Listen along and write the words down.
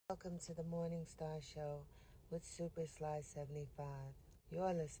Welcome to the Morning Star Show with Super Sly 75.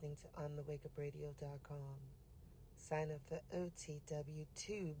 You're listening to onthewakeupradio.com. Sign up for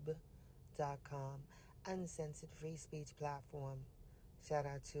OTWTube.com, uncensored free speech platform. Shout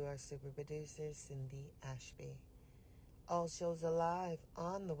out to our super producer, Cindy Ashby. All shows are live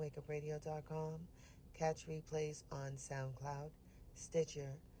on thewakeupradio.com. Catch replays on SoundCloud,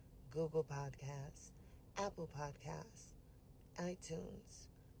 Stitcher, Google Podcasts, Apple Podcasts, iTunes,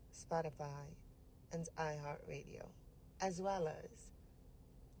 Spotify, and iHeartRadio, as well as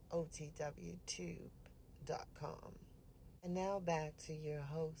OTWTube.com. And now back to your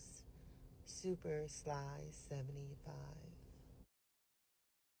host, Super Sly 75.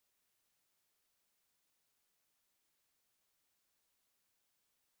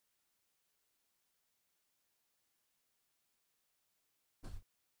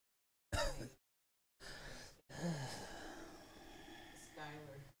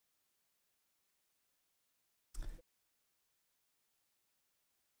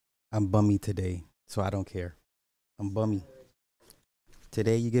 I'm bummy today, so I don't care. I'm bummy.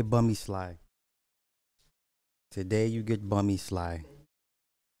 Today you get bummy Sly. Today you get bummy Sly.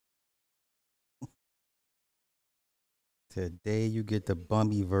 Today you get the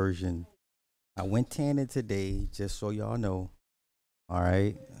bummy version. I went tanning today, just so y'all know. All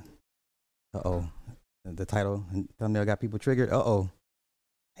right. Uh oh. The title and thumbnail got people triggered. Uh oh.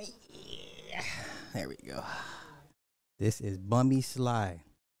 There we go. This is bummy Sly.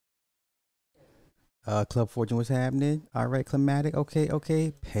 Club Fortune, what's happening? All right, climatic. Okay,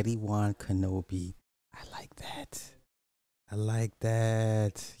 okay. Petty Juan Kenobi. I like that. I like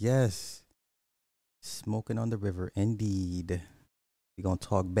that. Yes. Smoking on the river, indeed. We're going to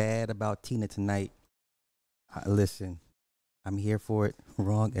talk bad about Tina tonight. Listen, I'm here for it.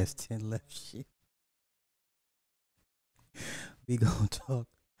 Wrong as 10 left shit. We going to talk.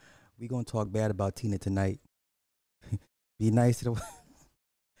 We going to talk bad about Tina tonight. Be nice to the.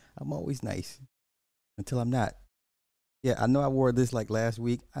 I'm always nice until I'm not. Yeah, I know I wore this like last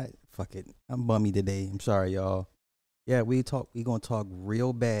week. Fuck it. I'm bummy today. I'm sorry, y'all. Yeah, we going to talk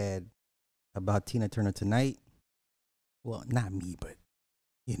real bad about Tina Turner tonight. Well, not me, but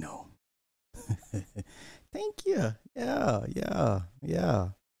you know. Thank you. Yeah, yeah, yeah.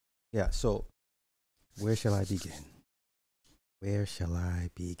 Yeah, so where shall I begin? Where shall I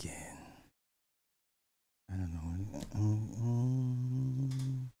begin? I don't know.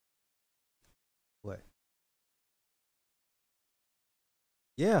 What?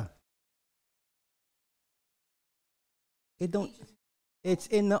 Yeah. It don't it's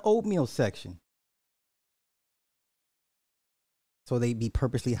in the oatmeal section. So they be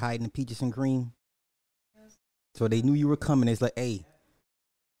purposely hiding the peaches and cream. So they knew you were coming. It's like, hey.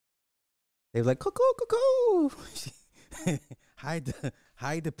 They was like, cuckoo, cuckoo.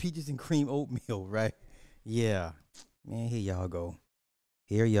 hide the peaches and cream oatmeal, right? Yeah. Man, here y'all go.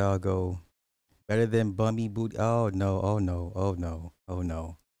 Here y'all go. Better than bummy booty. Oh no, oh no, oh no, oh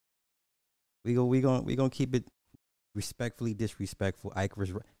no. We gonna keep it respectfully disrespectful. Ike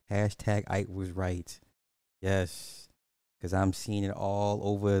was hashtag Ike was right. Yes, because I'm seeing it all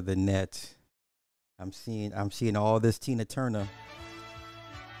over the net. I'm seeing all this Tina Turner.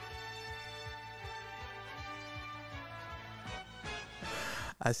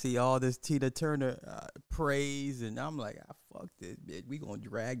 I see all this Tina Turner praise, and I'm like, fuck this bitch. We gonna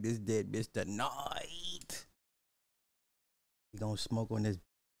drag this dead bitch tonight. We gonna smoke on this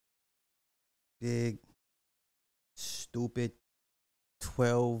big, stupid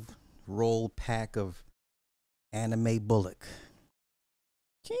 12 roll pack of anime bullock.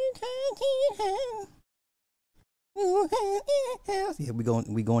 Yeah, we going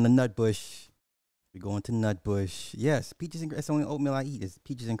to Nutbush. We going to Nutbush. Yes, peaches and that's the only oatmeal I eat is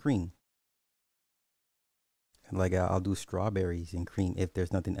peaches and cream. Like I'll do strawberries and cream if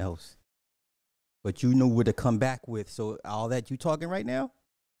there's nothing else. But you know what to come back with. So all that you talking right now,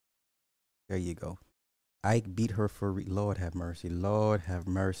 there you go. Ike beat her for Lord have mercy. Lord have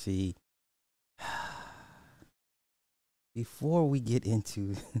mercy. Before we get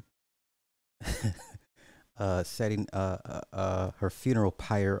into setting her funeral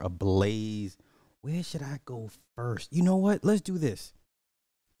pyre ablaze, where should I go first? You know what? Let's do this.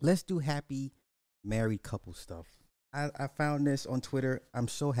 Let's do happy married couple stuff. I found this on Twitter. I'm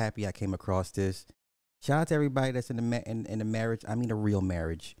so happy I came across this. Shout out to everybody that's in the marriage. I mean a real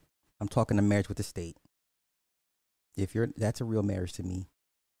marriage. I'm talking a marriage with the state. If you're that's a real marriage to me.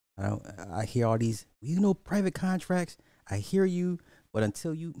 I hear all these, private contracts. I hear you, but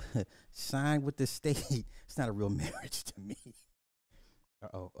until you sign with the state, it's not a real marriage to me. Uh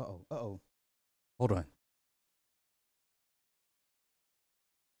oh. Hold on.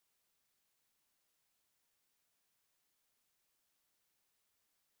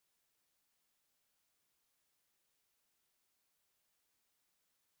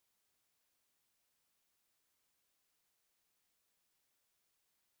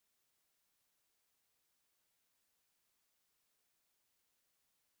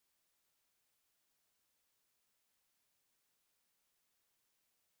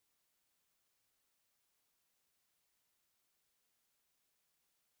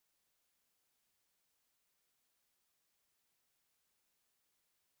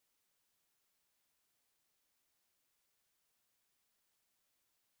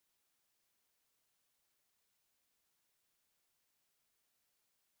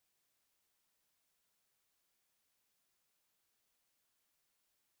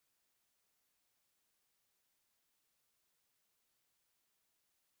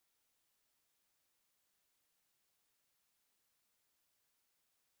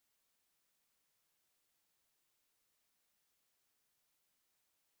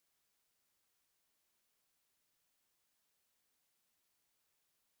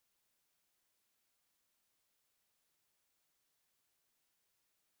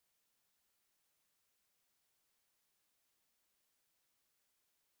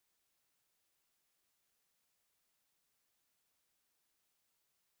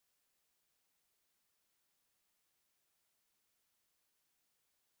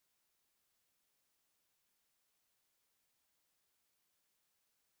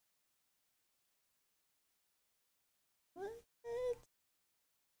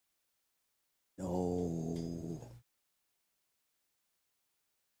 no.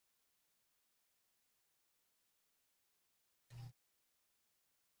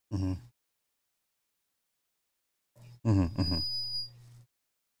 Mm-hmm. Mm-hmm. Mm-hmm.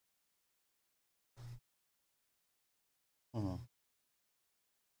 Mm-hmm.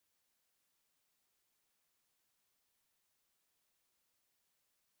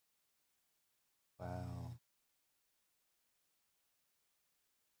 Wow.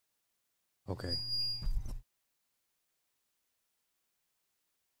 Okay.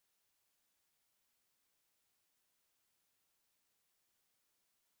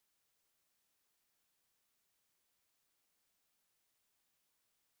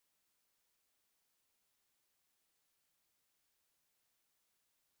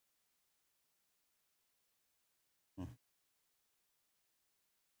 Mm.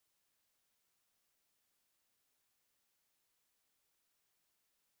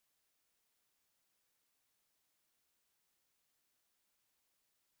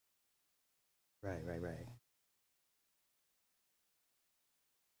 Right, right, right.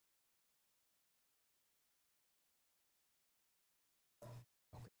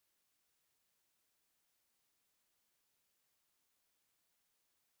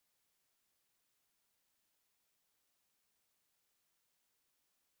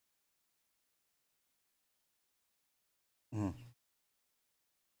 Mm-hmm.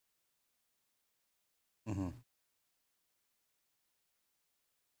 Mm-hmm.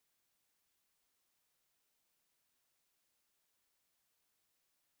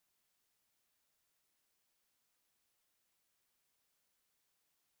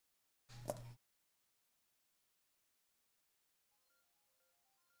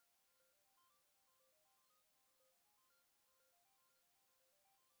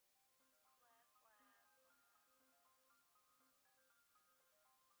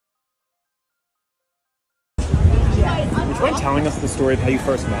 Would you mind telling us the story of how you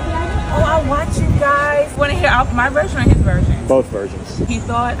first met? Oh, I watch you guys. Want to hear my version or his version? Both versions. He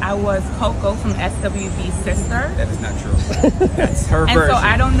thought I was Coco from SWV's sister. That is not true. That's her And version. so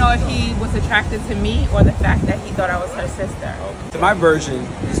I don't know if he was attracted to me or the fact that he thought I was her sister. So my version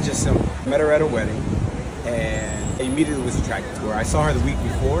is just simple. I met her at a wedding and I immediately was attracted to her. I saw her the week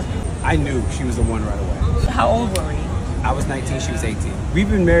before. I knew she was the one right away. How old were we? I was 19, she was 18. We've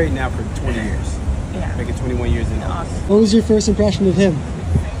been married now for 20 years. Yeah. Making 21 years in August. What was your first impression of him?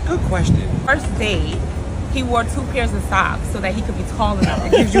 Good question. First date, he wore 2 pairs of socks so that he could be tall enough.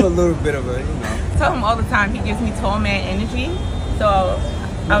 It gives you a little bit of a, you know. I tell him all the time he gives me tall man energy, so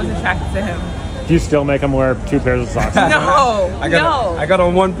I was attracted to him. Do you still make him wear 2 pairs of socks? No, I got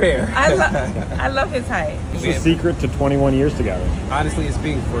on one pair. I love his height. What's the secret to 21 years together? Honestly, it's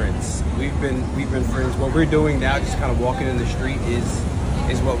being friends. We've been friends. What we're doing now, just kind of walking in the street, is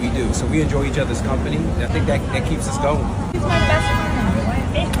what we do. So we enjoy each other's company. I think that keeps us going. He's my best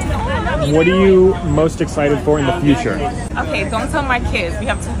friend. What are you most excited for in the future? Okay, don't tell my kids. We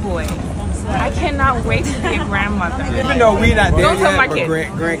have 2 boys. I cannot wait to be a grandmother. Even though we're not there Don't tell yet, my but kids.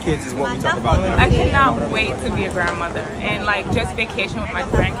 grandkids is what we talk about now. I cannot wait to be a grandmother and like just vacation with my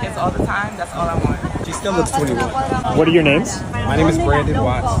grandkids all the time. That's all I want. She still looks 21. What are your names? My name is Brandon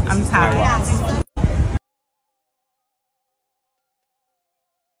Watts. This I'm is Ty tired. Watts.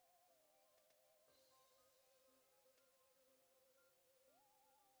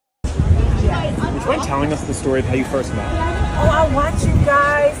 Would you mind telling us the story of how you first met? Oh, I watch you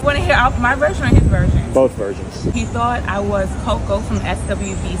guys. Want to hear my version or his version? Both versions. He thought I was Coco from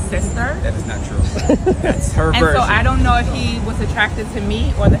SWV's sister. That is not true. That's her And version. so I don't know if he was attracted to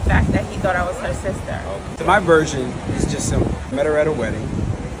me or the fact that he thought I was her sister. So my version is just simple. I met her at a wedding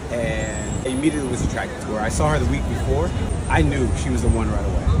and I immediately was attracted to her. I saw her the week before. I knew she was the one right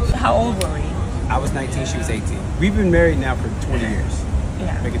away. How old were we? I was 19, she was 18. We've been married now for 20 years.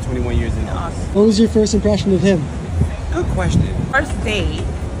 Yeah. Making 21 years in August. What was your first impression of him? Good question. First date,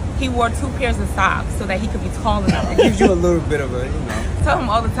 he wore 2 pairs of socks so that he could be tall enough. It gives you a little bit of a, you know. I tell him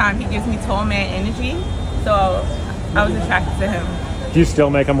all the time he gives me tall man energy, so I was attracted to him. Do you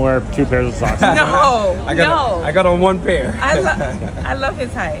still make him wear 2 pairs of socks? No, I got on one pair. I love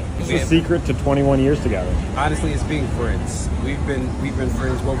his height. What's the secret to 21 years together? Honestly, it's being friends. We've been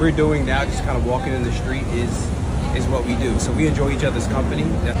friends. What we're doing now, just kind of walking in the street, is what we do. So we enjoy each other's company.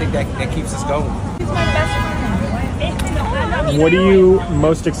 I think that keeps us going. He's my best friend. What are you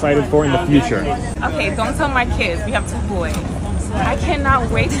most excited for in the future? Okay, don't tell my kids. We have 2 boys. I cannot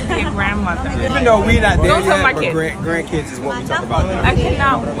wait to be a grandmother. Even though we're not there Don't tell yet, my but kids. grandkids is what we talk about now. I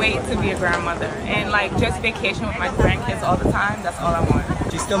cannot wait to be a grandmother and like just vacation with my grandkids all the time. That's all I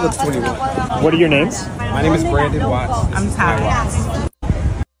want. She still looks 21. What are your names? My name is Brandon Watts. This I'm is Ty tired. Watts.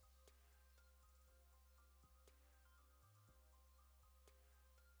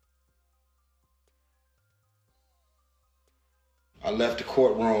 I left the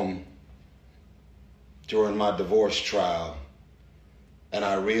courtroom during my divorce trial, and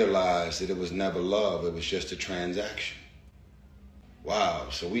I realized that it was never love, it was just a transaction. Wow,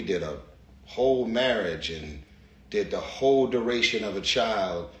 so we did a whole marriage and did the whole duration of a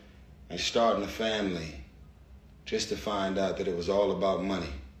child and starting a family just to find out that it was all about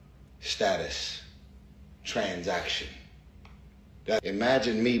money, status, transaction.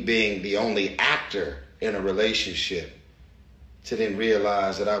 Imagine me being the only actor in a relationship to then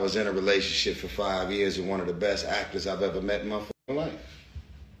realize that I was in a relationship for 5 years with one of the best actors I've ever met in my life.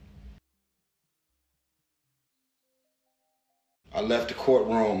 I left the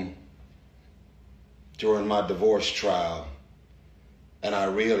courtroom during my divorce trial, and I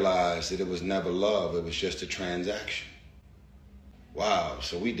realized that it was never love, it was just a transaction. Wow,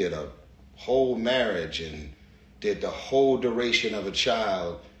 so we did a whole marriage and did the whole duration of a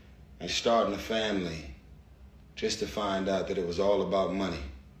child and starting a family just to find out that it was all about money,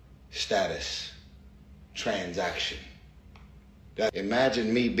 status, transaction.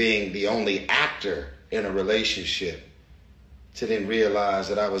 Imagine me being the only actor in a relationship to then realize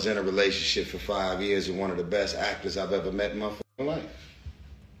that I was in a relationship for 5 years with one of the best actors I've ever met in my life.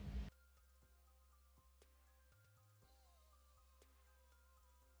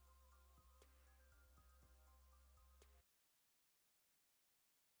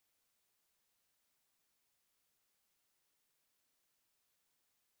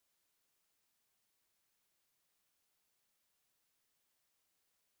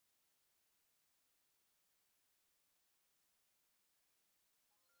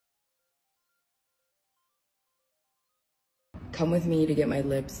 Come with me to get my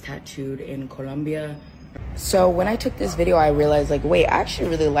lips tattooed in Colombia. So when I took this video, I realized, like, wait, I actually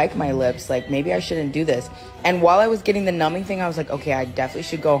really like my lips. Like, maybe I shouldn't do this. And while I was getting the numbing thing, I was like, okay, I definitely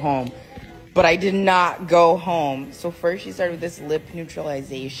should go home. But I did not go home. So first she started with this lip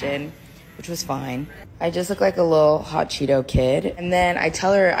neutralization, which was fine. I just look like a little hot Cheeto kid. And then I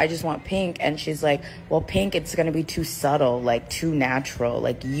tell her I just want pink. And she's like, well, pink, it's going to be too subtle, like too natural.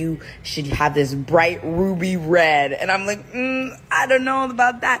 Like you should have this bright ruby red. And I'm like, I don't know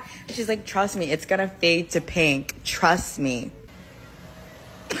about that. She's like, trust me, it's going to fade to pink. Trust me.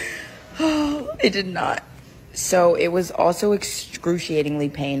 It did not. So it was also excruciatingly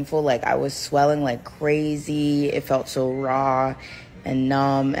painful. Like I was swelling like crazy. It felt so raw and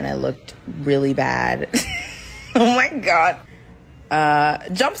numb, and I looked really bad. Oh my god.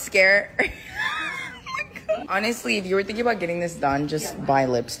 Jump scare. Oh my god. Honestly, if you were thinking about getting this done, just buy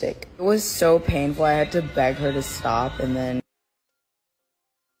lipstick. It was so painful. I had to beg her to stop, and then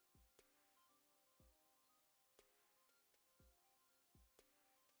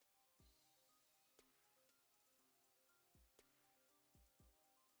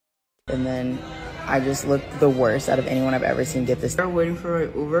I just looked the worst out of anyone I've ever seen get this. They were waiting for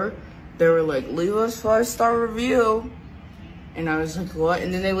my Uber. They were like, leave us 5-star review. And I was like, what?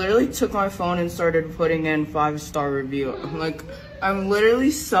 And then they literally took my phone and started putting in 5-star review. I'm like, I'm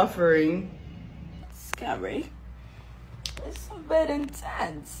literally suffering. It's scary. It's a bit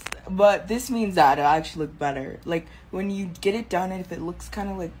intense. But this means that it'll actually look better. Like, when you get it done and if it looks kind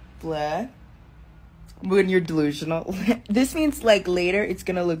of like bleh, when you're delusional, this means like later it's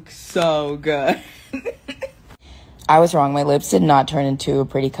gonna look so good. I was wrong. My lips did not turn into a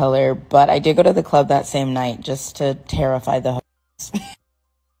pretty color, but I did go to the club that same night just to terrify the hosts.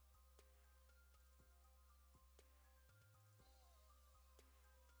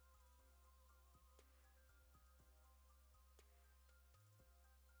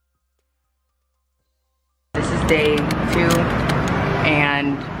 This is day 2,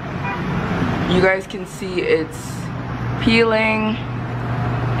 and you guys can see it's peeling.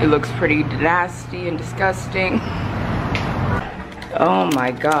 It looks pretty nasty and disgusting. Oh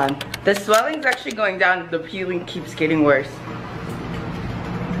my god. The swelling's actually going down. The peeling keeps getting worse.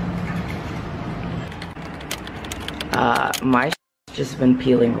 My just been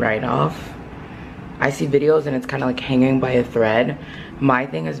peeling right off. I see videos and it's kind of like hanging by a thread. My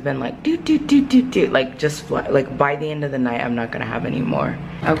thing has been like like just like by the end of the night I'm not gonna have any more.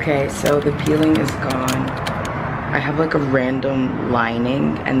 Okay, so the peeling is gone. I have like a random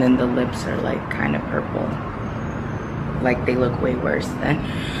lining, and then the lips are like kind of purple. Like they look way worse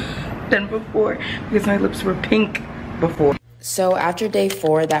than before because my lips were pink before. So after day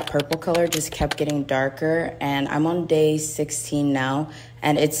 4, that purple color just kept getting darker, and I'm on day 16 now,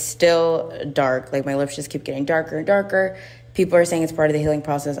 and it's still dark. Like my lips just keep getting darker and darker. People are saying it's part of the healing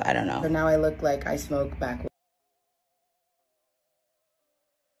process. I don't know. So now I look like I smoke backwards.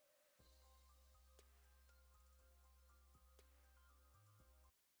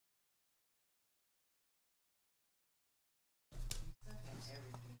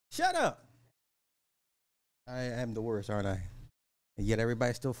 Shut up. I am the worst, aren't I? And yet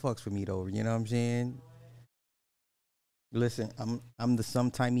everybody still fucks with me though. You know what I'm saying? Listen, I'm the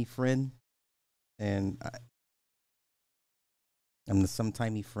sometimey friend, and I'm the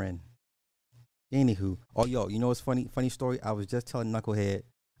sometimey friend. Anywho, oh yo, you know what's funny? Funny story. I was just telling Knucklehead,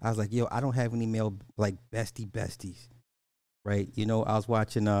 I was like, yo, I don't have any male like besties, right? You know, I was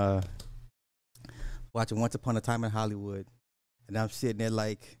watching Once Upon a Time in Hollywood, and I'm sitting there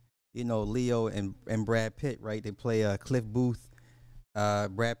like, you know, Leo and Brad Pitt, right? They play Cliff Booth.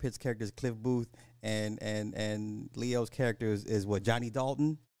 Brad Pitt's character is Cliff Booth, and Leo's character is what, Johnny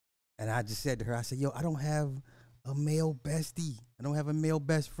Dalton. And I just said to her, I said, yo, I don't have a male bestie. I don't have a male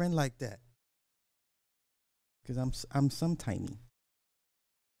best friend like that. Because I'm sometimey.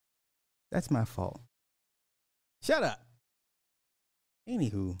 That's my fault. Shut up.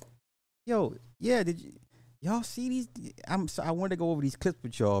 Anywho, yo, yeah, y'all see these? I wanted to go over these clips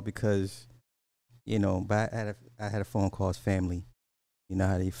with y'all because, you know, but I had a phone call as family. You know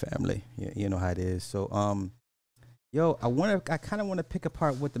how they family. You know how it is. So yo, I kind of want to pick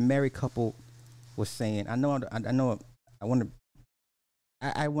apart what the married couple was saying. I want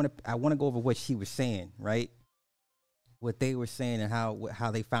to go over what she was saying, right? What they were saying and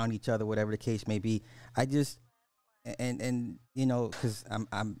how they found each other, whatever the case may be. I just and you know, because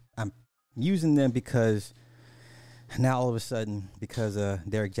I'm using them because now all of a sudden, because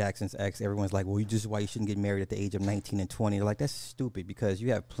Derek Jackson's ex, everyone's like, well, why you shouldn't get married at the age of 19 and 20. They're like, that's stupid, because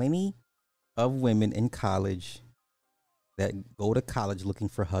you have plenty of women in college that go to college looking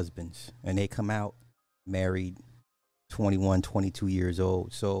for husbands, and they come out married 21, 22 years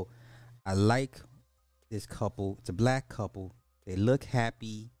old. So I like this couple. It's a black couple. They look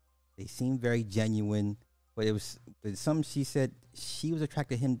happy. They seem very genuine. But she said she was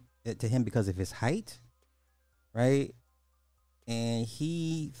attracted to him because of his height, right? And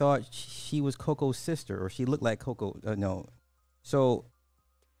he thought she was Coco's sister, or she looked like Coco. No. So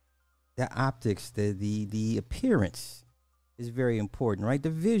the optics, the appearance is very important, right? The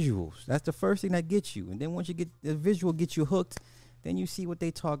visuals. That's the first thing that gets you. And then once you get the visual, gets you hooked, then you see what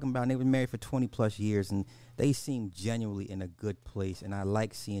they talking about. And they were married for 20 plus years, and they seem genuinely in a good place. And I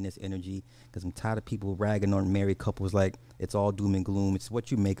like seeing this energy, because I'm tired of people ragging on married couples like it's all doom and gloom. It's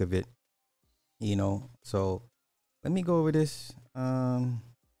what you make of it, you know? So let me go over this. Let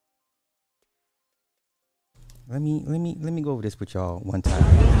me go over this with y'all one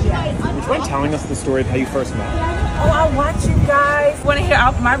time. Would you mind telling us the story of how you first met? Oh, I watch you guys. Want to hear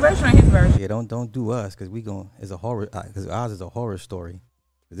out my version or his version? Yeah, don't do us, because it's a horror, because ours is a horror story.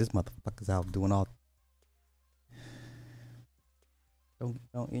 Because this motherfucker's out doing all. Don't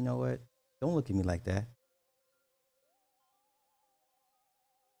you know what? Don't look at me like that.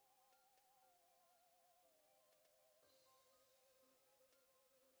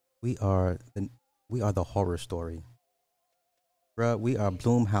 We are the horror story. Bruh, we are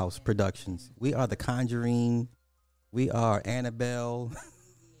Blumhouse Productions. We are The Conjuring. We are Annabelle.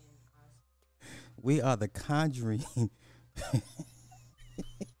 We are The Conjuring.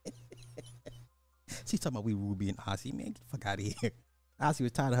 She's talking about we Ruby and Ossie. Man, get the fuck out of here. Ossie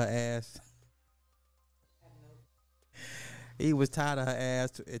was tired of her ass. He was tired of her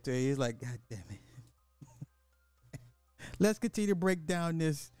ass. He's like, God damn it. Let's continue to break down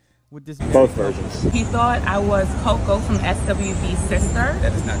this. With this Both versions. He thought I was Coco from SWB's sister.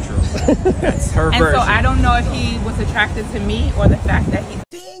 That is not true. That's her And version. so I don't know if he was attracted to me or the fact that he...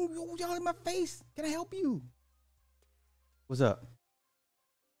 Dang, y'all in my face. Can I help you? What's up?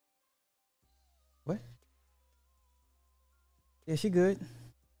 What? Yeah, she good.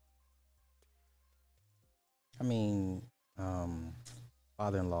 I mean,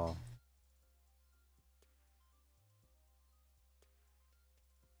 father-in-law.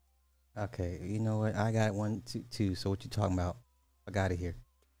 Okay, you know what? I got 1, 2. So what you talking about? I got it here.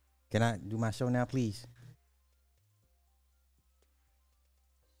 Can I do my show now, please?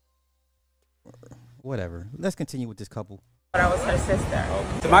 Whatever. Let's continue with this couple. But I was her sister.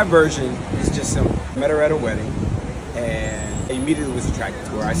 So my version is just simple. I met her at a wedding, and I immediately was attracted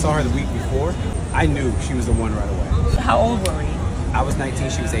to her. I saw her the week before. I knew she was the one right away. How old were we? I was 19,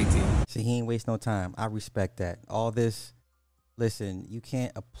 she was 18. See, he ain't waste no time. I respect that. All this, listen, you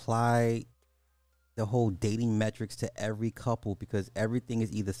can't apply the whole dating metrics to every couple, because everything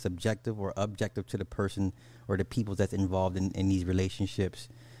is either subjective or objective to the person or the people that's involved in these relationships.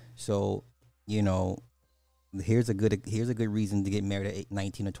 So, you know, here's a good reason to get married at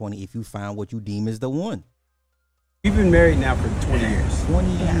 19 or 20 if you find what you deem is the one. We've been married now for 20 years. 20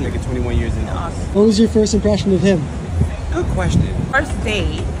 years. Making 21 years in. What was your first impression of him? Good question. First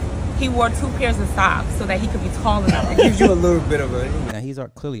date, he wore 2 pairs of socks so that he could be tall enough. It gives you a little bit of a. Now he's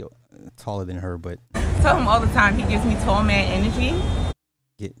clearly taller than her, but I tell him all the time he gives me tall man energy.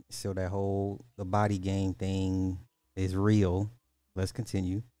 so that whole the body game thing is real. Let's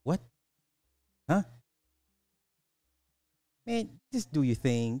continue. What? Huh? Man, just do your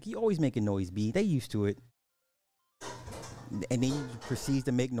thing. You always make a noise, B. They used to it. And then you proceeds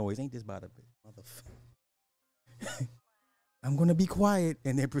to make noise. Ain't this about a motherfucker? I'm gonna be quiet,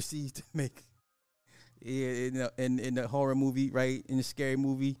 and then proceeds to make. Yeah, in the horror movie, right? In the scary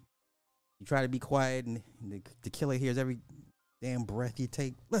movie, you try to be quiet, and the killer hears every damn breath you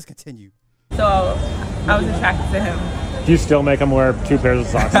take. Let's continue. So I was attracted to him. Do you still make him wear 2 pairs of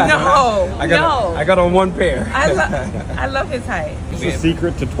socks? No, I got on 1 pair. I love his height. What's the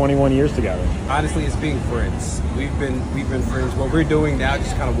secret to 21 years together? Honestly, it's being friends. We've been friends. What we're doing now,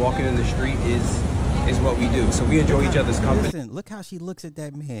 just kind of walking in the street, is what we do. So we enjoy each other's company. Listen, look how she looks at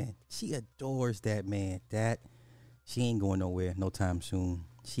that man. She adores that man. She ain't going nowhere no time soon.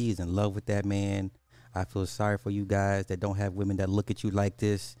 She is in love with that man. I feel sorry for you guys that don't have women that look at you like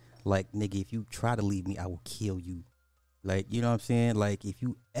this. Like, nigga, if you try to leave me, I will kill you. Like, you know what I'm saying? Like, if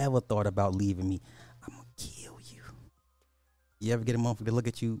you ever thought about leaving me, I'm gonna kill you. You ever get a motherfucker to look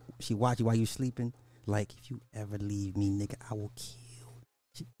at you? She watch you while you sleeping. Like, if you ever leave me, nigga, I will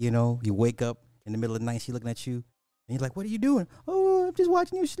kill. You know, you wake up in the middle of the night, she looking at you, and you're like, what are you doing? Oh, I'm just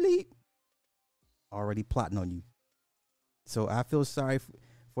watching you sleep. Already plotting on you. So I feel sorry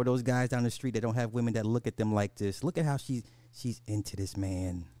for those guys down the street that don't have women that look at them like this. Look at how she's into this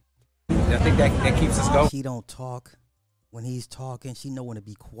man. I think that keeps us going. She don't talk when he's talking. She know when to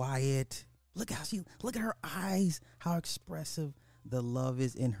be quiet. Look at her eyes. How expressive the love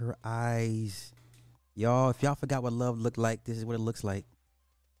is in her eyes. Y'all, if y'all forgot what love looked like, this is what it looks like.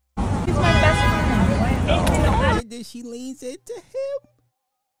 He's my best friend. Oh, and then she leans into him.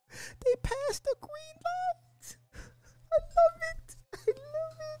 They passed the green lights. I love it.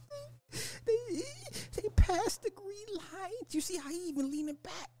 They passed the green lights. You see how he even leaning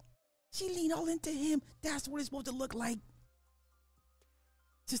back? She leaned all into him. That's what it's supposed to look like.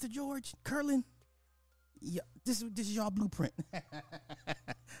 Sister George, Curlin. Yeah, this is y'all blueprint.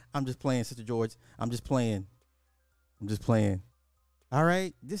 I'm just playing, Sister George. I'm just playing. All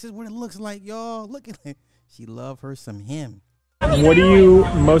right, this is what it looks like, y'all. Look at it. She love her some him. What are you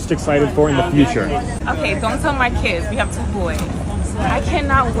most excited for in the future? Okay, don't tell my kids. We have 2 boys. I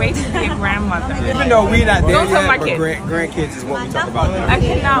cannot wait to be a grandmother. Even though we're not there Don't tell my yet, but kids. grandkids is what we talk about now. I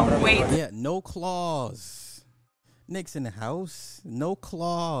cannot wait. Yeah, no claws. Nick's in the house. No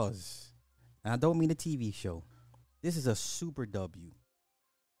claws. And I don't mean a TV show. This is a super W.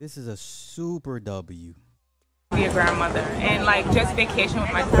 Be a grandmother and like just vacation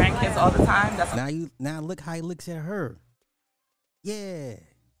with my grandkids all the time. That's Now look how he looks at her. Yeah.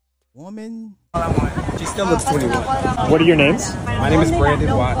 Woman. all I want. She still looks 21. What are your names? My name is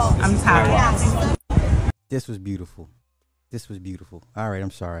Brandon Watts. I'm tired. This was beautiful. All right,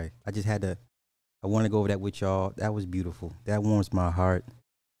 I'm sorry. I want to go over that with y'all. That was beautiful. That warms my heart.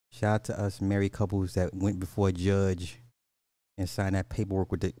 Shout out to us married couples that went before a judge and signed that paperwork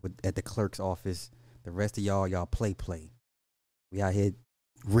at the clerk's office. The rest of y'all play. We out here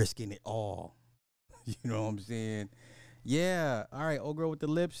risking it all. You know what I'm saying? Yeah. All right, old girl with the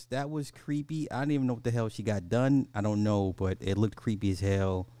lips. That was creepy. I didn't even know what the hell she got done. I don't know, but it looked creepy as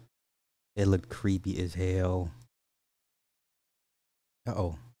hell.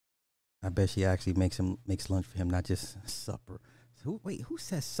 Uh-oh. I bet she actually makes lunch for him, not just supper. Who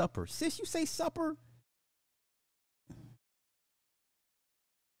says supper? Sis, you say supper?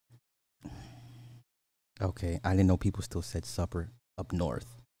 Okay, I didn't know people still said supper up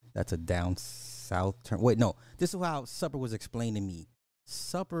north. That's a down south term. Wait, no. This is how supper was explained to me.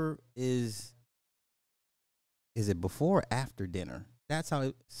 Supper is it before or after dinner? That's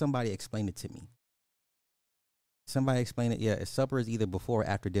how somebody explained it to me. Somebody explained it. Yeah, supper is either before or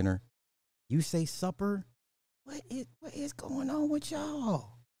after dinner. You say supper? What is going on with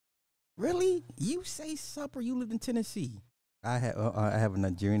y'all? Really? You say supper? You live in Tennessee. I have a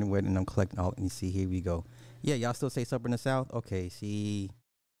Nigerian wedding and I'm collecting all. Let me see. Here we go. Yeah, y'all still say supper in the South? Okay, see.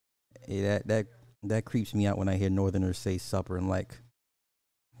 Yeah, that creeps me out when I hear Northerners say supper. I'm like,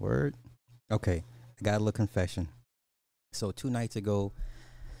 word? Okay, I got a little confession. So 2 nights ago,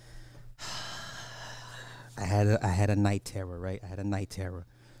 I had a night terror, right? I had a night terror.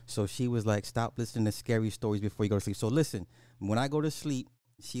 So she was like, stop listening to scary stories before you go to sleep. So listen, when I go to sleep,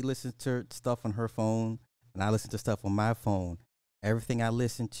 she listens to stuff on her phone, and I listen to stuff on my phone. Everything I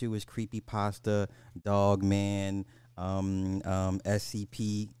listen to is creepypasta, dog man,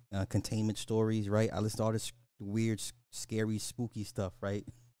 SCP, containment stories, right? I listen to all this weird, scary, spooky stuff, right?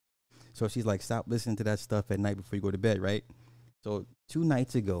 So she's like, stop listening to that stuff at night before you go to bed, right? So 2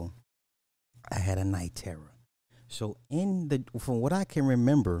 nights ago, I had a night terror. So from what I can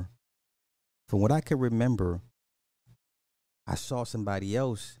remember, I saw somebody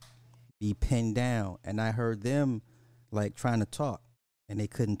else be pinned down, and I heard them like trying to talk, and they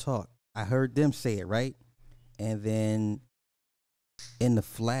couldn't talk. I heard them say it, right? And then in the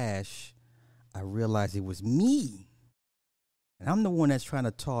flash, I realized it was me. And I'm the one that's trying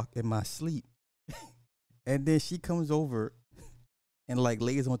to talk in my sleep. And then she comes over and like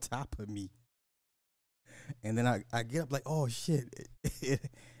lays on top of me. And then I get up like, oh shit,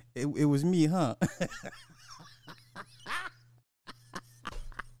 it was me, huh?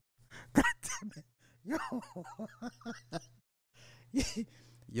 God damn it.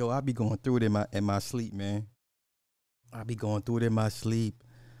 Yo, I be going through it in my sleep, man. I be going through it in my sleep.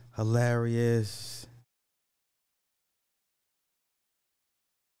 Hilarious.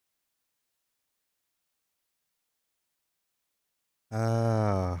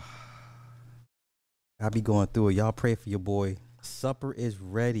 I be going through it. Y'all pray for your boy. Supper is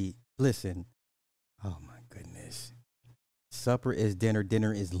ready. Listen. Oh my goodness. Supper is dinner.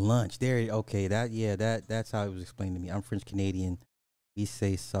 Dinner is lunch. Okay, that's how it was explained to me. I'm French Canadian. We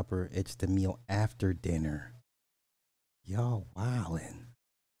say supper, it's the meal after dinner. Y'all wildin'.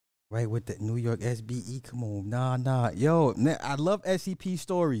 Right with the New York SBE. Come on. Nah. Yo, I love SCP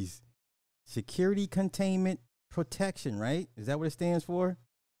stories. Security, containment, protection, right? Is that what it stands for?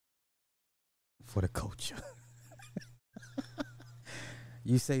 For the culture.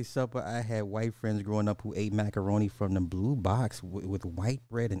 You say supper. I had white friends growing up who ate macaroni from the blue box with white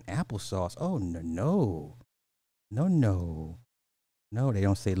bread and applesauce. Oh, no. No, they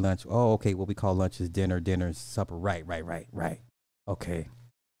don't say lunch. Oh, okay. What we call lunch is dinner. Dinner is supper. Right. Okay.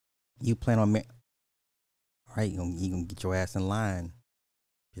 You plan on me. All right, you gonna get your ass in line.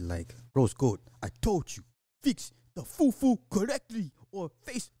 Be like, Rose Gold, I told you, fix the fufu correctly or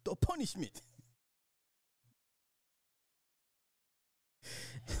face the punishment.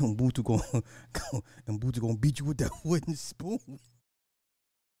 Mbutu gonna beat you with that wooden spoon.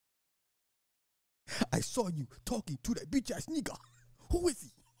 I saw you talking to that bitch ass nigga. Who is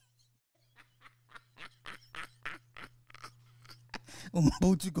he?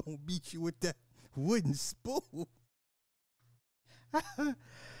 Mbutu gonna beat you with that wooden spoon.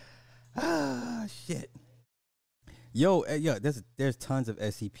 Shit. Yo, there's tons of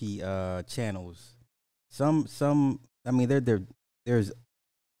SCP channels. Some I mean there's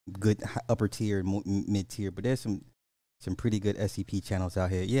good upper tier, mid tier, but there's some pretty good SCP channels out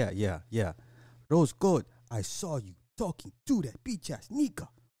here. Yeah. Rose Gold, I saw you talking to that bitch ass nigga.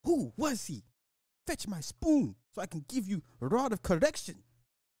 Who was he? Fetch my spoon so I can give you a rod of correction.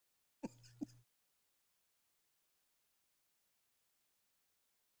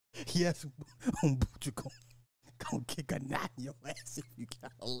 Yes, you gonna kick a knot in your ass if you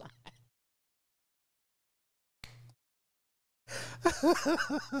gotta lie.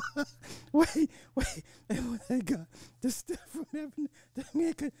 wait, they got the stuff from heaven.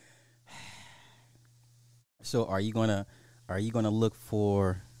 So are you gonna look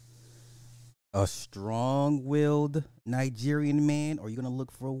for a strong-willed Nigerian man, or are you gonna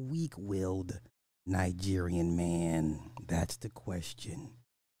look for a weak-willed Nigerian man? That's the question.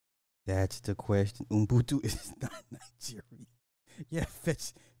 Ubuntu is not Nigerian. Yeah,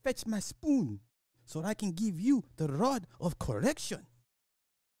 fetch my spoon so that I can give you the rod of correction.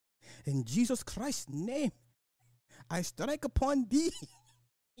 In Jesus Christ's name, I strike upon thee.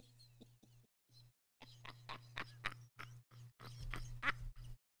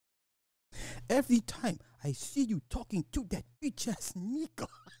 Every time I see you talking to that bitch ass nigga.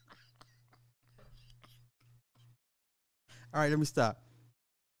 All right, let me stop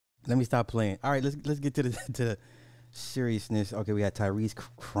playing. All right, let's get to the seriousness. Okay, we got Tyrese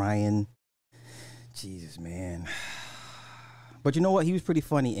crying. Jesus, man. But you know what? He was pretty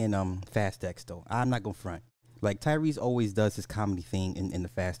funny in Fast X, though. I'm not gonna front. Like Tyrese always does his comedy thing in the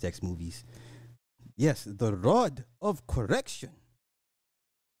Fast X movies. Yes, the rod of correction.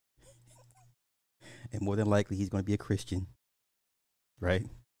 And more than likely, he's going to be a Christian, right?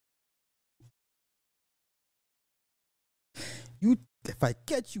 If I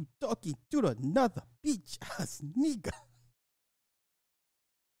catch you talking to another bitch ass nigga,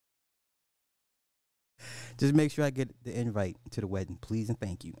 just make sure I get the invite to the wedding, please and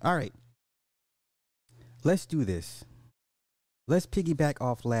thank you. All right, let's do this. Let's piggyback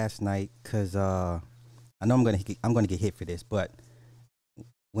off last night, cause I know I'm gonna get hit for this, but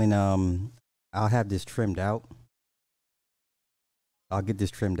when I'll have this trimmed out. I'll get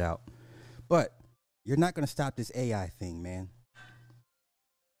this trimmed out. But you're not going to stop this AI thing, man.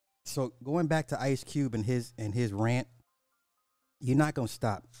 So going back to Ice Cube and his rant, you're not gonna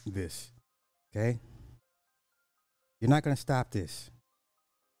stop this, okay? You're not gonna stop this.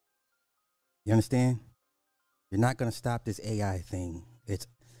 You understand? You're not gonna stop this AI thing. It's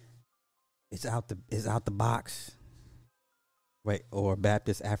out the box. Wait, or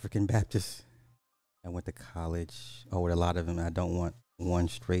Baptist, African Baptist. I went to college. Oh, with a lot of them, I don't want one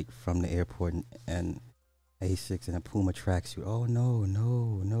straight from the airport and A6 and a Puma tracksuit. Oh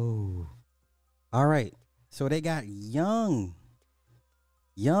no. All right. So they got young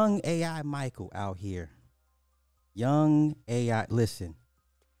AI Michael out here. Young AI. Listen,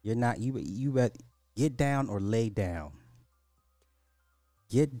 you're not you better get down or lay down.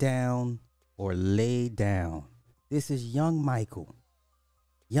 Get down or lay down. This is young Michael.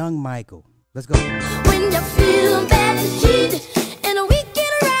 Young Michael. Let's go. When you feel bad and heat, and we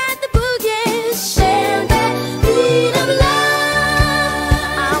can ride the boogie, share that beat of love.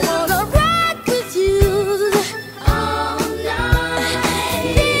 I wanna rock with you all night.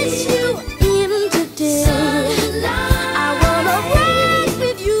 It's you in today. I wanna rock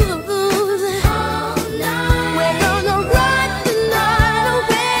with you all night. We're gonna rock the night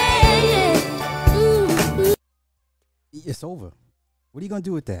away. It's over. What are you gonna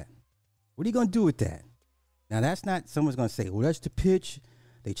do with that? What are you gonna do with that? Now that's not someone's gonna say, "Well, that's the pitch.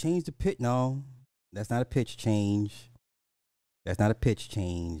 They changed the pitch." No, that's not a pitch change. That's not a pitch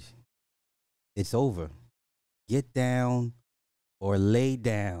change. It's over. Get down or lay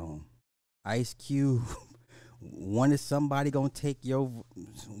down. Ice Cube. When is somebody gonna take your?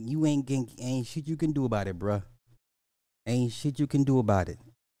 You ain't shit you can do about it, bruh. Ain't shit you can do about it.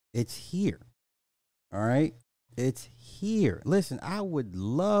 It's here. All right. It's here. Listen, I would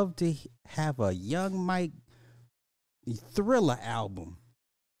love to have a Young Mike Thriller album.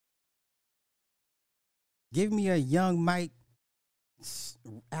 Give me a Young Mike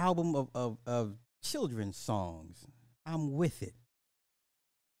album of children's songs. I'm with it.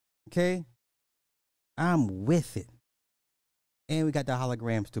 Okay? I'm with it. And we got the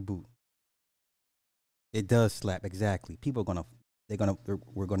holograms to boot. It does slap, exactly. People are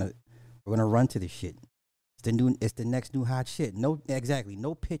we're gonna run to this shit. It's the next new hot shit. No, exactly.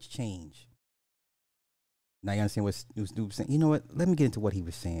 No pitch change. Now you understand what Snoop was saying. You know what? Let me get into what he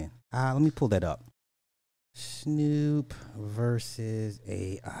was saying. Let me pull that up. Snoop versus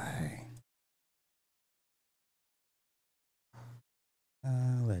AI.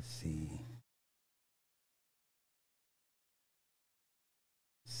 Let's see.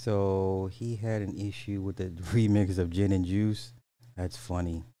 So he had an issue with the remix of Gin and Juice. That's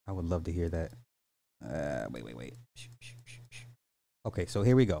funny. I would love to hear that. Wait. Okay, so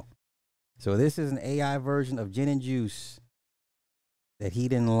here we go. So this is an AI version of Gin and Juice that he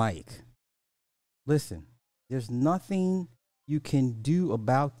didn't like. Listen, there's nothing you can do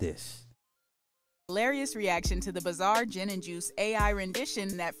about this. Hilarious reaction to the bizarre Gin and Juice AI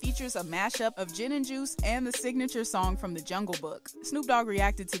rendition that features a mashup of Gin and Juice and the signature song from the Jungle Book. Snoop Dogg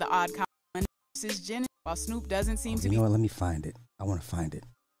reacted to the odd comment versus Gin, while Snoop doesn't seem to be. You know what? Let me find it. I want to find it.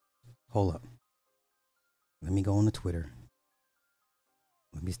 Hold up. Let me go on the Twitter.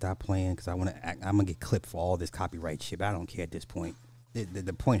 Let me stop playing because I'm gonna get clipped for all this copyright shit. But I don't care at this point.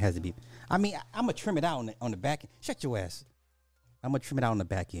 The point has to be. I mean, I'm gonna trim it out on the back. Shut your ass. I'm gonna trim it out on the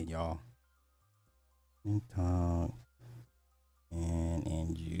back end, y'all. And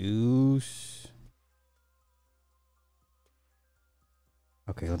Juice.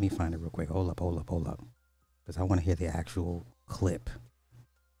 Okay, let me find it real quick. Hold up. Because I want to hear the actual clip.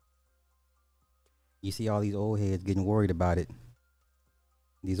 You see all these old heads getting worried about it.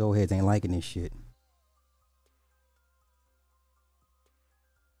 These old heads ain't liking this shit.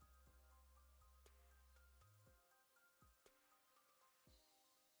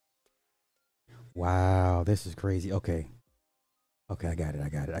 Wow, this is crazy. Okay, I got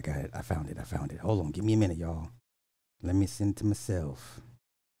it. I found it. Hold on, give me a minute, y'all. Let me send it to myself.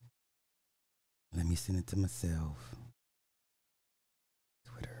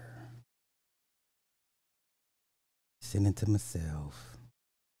 Twitter. Send it to myself.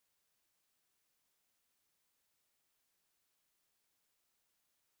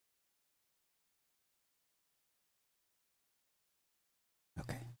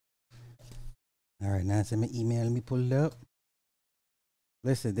 Okay. All right, now send me an email. Let me pull it up.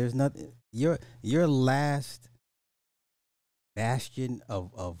 Listen, there's nothing. Your last bastion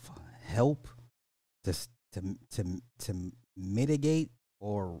of help to mitigate,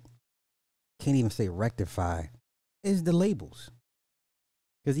 or can't even say rectify, is the labels.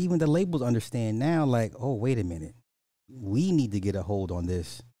 Because even the labels understand now, like, oh, wait a minute, we need to get a hold on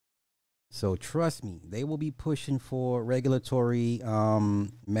this. So trust me, they will be pushing for regulatory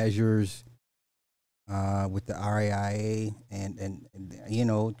measures with the RAIA, and you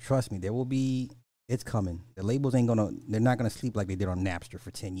know, trust me, there will be. It's coming. The labels they're not gonna sleep like they did on Napster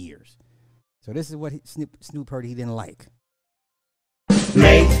for 10 years. So this is what Snoop heard he didn't like.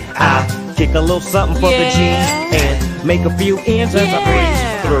 May I kick a little something for the G's and make a few ends as I breeze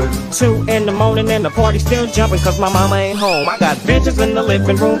through 2 in the morning and the party still jumping cause my mama ain't home. I got bitches in the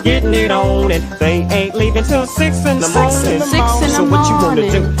living room getting it on and they ain't leaving till 6 in the morning. So what you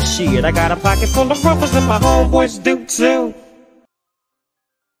wanna do? Shit, I got a pocket full of rubbers and my homeboys do too.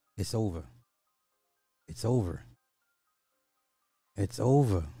 It's over. It's over. It's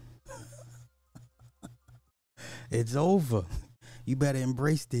over. It's over. You better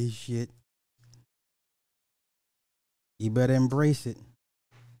embrace this shit. You better embrace it.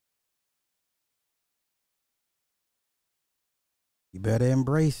 You better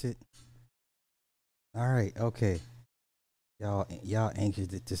embrace it. All right, okay. Y'all anxious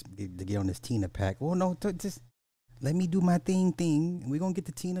to get on this Tina pack. Well, no, just let me do my thing. We're going to get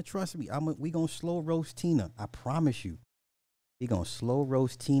to Tina. Trust me. We're going to slow roast Tina. I promise you. We're going to slow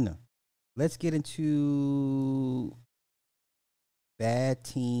roast Tina. Let's get into bad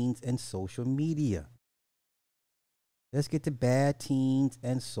teens and social media. Let's get to bad teens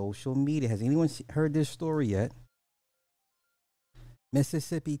and social media. Has anyone heard this story yet?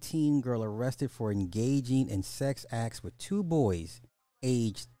 Mississippi teen girl arrested for engaging in sex acts with 2 boys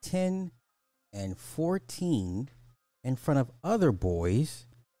aged 10 and 14 in front of other boys,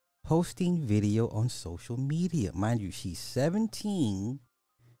 posting video on social media. Mind you, she's 17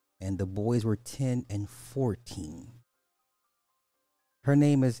 and the boys were 10 and 14. Her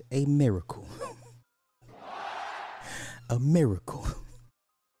name is A Miracle. A Miracle.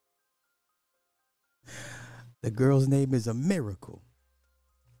 The girl's name is A Miracle.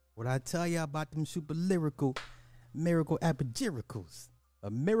 What I tell you about them super lyrical miracle epiduricals. A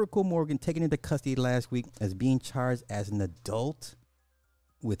Miracle Morgan taken into custody last week as being charged as an adult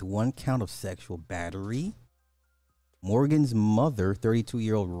with 1 count of sexual battery. Morgan's mother,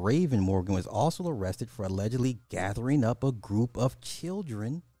 32-year-old Raven Morgan, was also arrested for allegedly gathering up a group of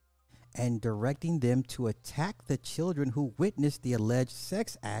children and directing them to attack the children who witnessed the alleged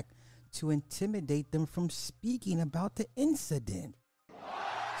sex act to intimidate them from speaking about the incident.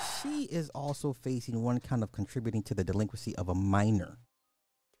 She is also facing 1 count of contributing to the delinquency of a minor.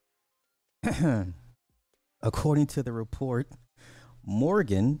 According to the report,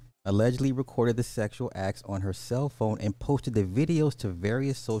 Morgan allegedly recorded the sexual acts on her cell phone and posted the videos to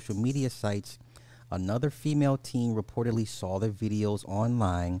various social media sites. Another female teen reportedly saw the videos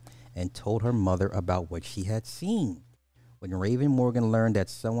online and told her mother about what she had seen. When Raven Morgan learned that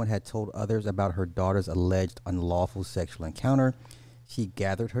someone had told others about her daughter's alleged unlawful sexual encounter, she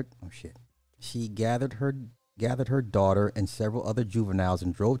gathered her daughter and several other juveniles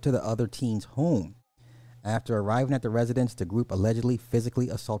and drove to the other teen's home. After arriving at the residence, the group allegedly physically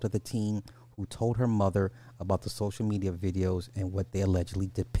assaulted the teen, who told her mother about the social media videos and what they allegedly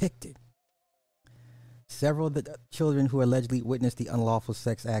depicted. Several of the children who allegedly witnessed the unlawful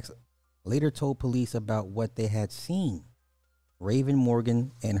sex acts later told police about what they had seen. Raven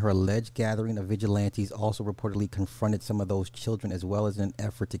Morgan and her alleged gathering of vigilantes also reportedly confronted some of those children, as well as in an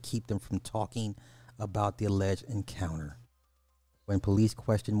effort to keep them from talking about the alleged encounter. When police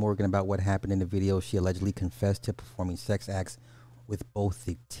questioned Morgan about what happened in the video, she allegedly confessed to performing sex acts with both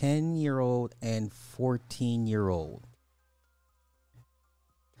the 10-year-old and 14-year-old.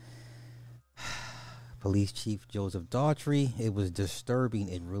 Police Chief Joseph Daughtry, it was disturbing.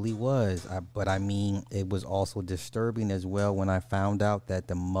 It really was. But I mean, it was also disturbing as well when I found out that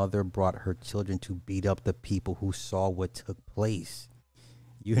the mother brought her children to beat up the people who saw what took place.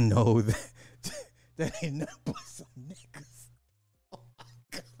 You know that ain't nothing but some niggas. Oh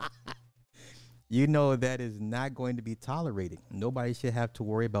my God. You know that is not going to be tolerated. Nobody should have to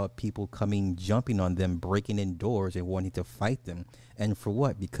worry about people jumping on them, breaking in doors and wanting to fight them. And for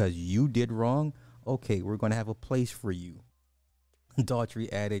what? Because you did wrong? Okay, we're going to have a place for you.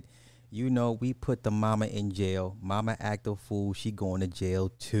 Daughtry added, you know, we put the mama in jail. Mama act a fool. She going to jail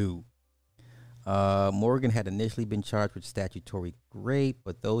too. Morgan had initially been charged with statutory rape,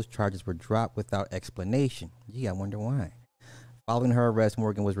 but those charges were dropped without explanation. Gee, I wonder why. Following her arrest,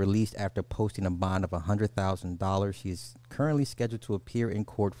 Morgan was released after posting a bond of $100,000. She is currently scheduled to appear in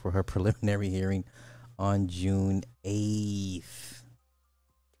court for her preliminary hearing on June 8th.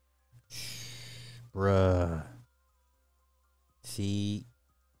 Bruh. See,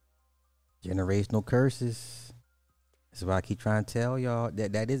 generational curses. That's why I keep trying to tell y'all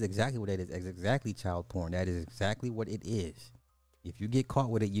that is exactly what it is. It's exactly child porn. That is exactly what it is. If you get caught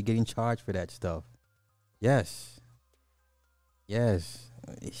with it, you're getting charged for that stuff. Yes. Yes.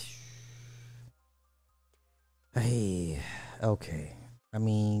 Hey, okay. I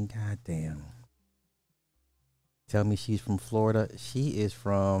mean, goddamn. Tell me she's from Florida. She is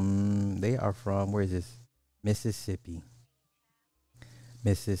from, they are from, where is this? Mississippi.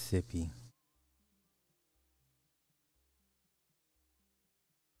 Mississippi.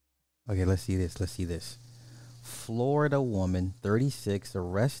 Okay, let's see this. Let's see this. Florida woman, 36,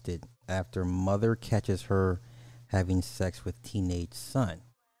 arrested after mother catches her having sex with teenage son.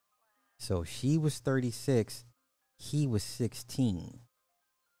 So she was 36, he was 16.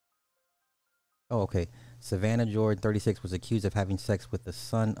 Oh, okay. Savannah Jordan, 36, was accused of having sex with the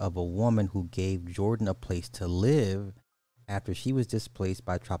son of a woman who gave Jordan a place to live after she was displaced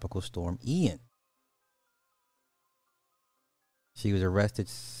by Tropical Storm Ian. She was arrested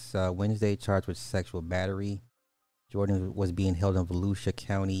Wednesday, charged with sexual battery. Jordan was being held in Volusia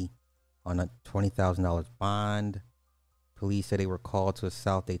County on a $20,000 bond. Police said they were called to a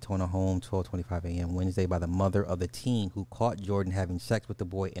South Daytona home 12:25 a.m. Wednesday by the mother of the teen who caught Jordan having sex with the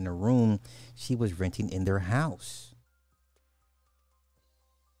boy in a room she was renting in their house.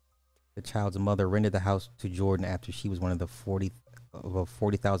 The child's mother rented the house to Jordan after she was one of the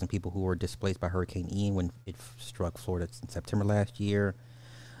 40,000 people who were displaced by Hurricane Ian when it struck Florida in September last year.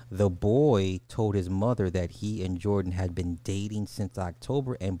 The boy told his mother that he and Jordan had been dating since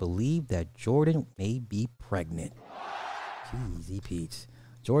October and believed that Jordan may be pregnant. Jeezy Pete's.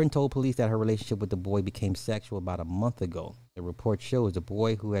 Jordan told police that her relationship with the boy became sexual about a month ago. The report shows the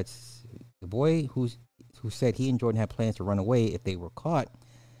boy who said he and Jordan had plans to run away if they were caught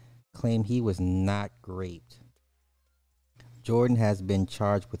claimed he was not raped. Jordan has been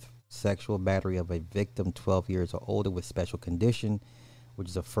charged with sexual battery of a victim 12 years or older with special condition, which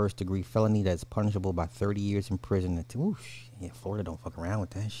is a first-degree felony that is punishable by 30 years in prison. Yeah, Florida don't fuck around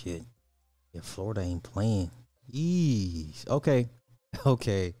with that shit. Yeah, Florida ain't playing. Yeesh. Okay.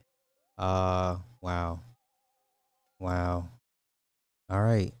 Okay. Wow. Wow. All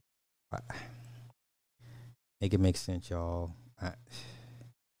right. Make it make sense, y'all.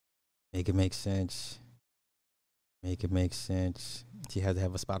 Make it make sense. Make it make sense. She had to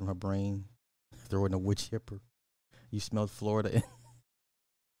have a spot on her brain. Throw in a wood chipper. You smelled Florida.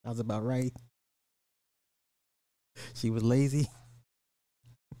 That was about right. She was lazy.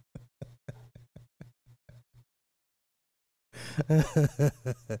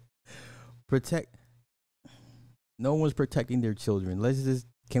 Protect. No one's protecting their children.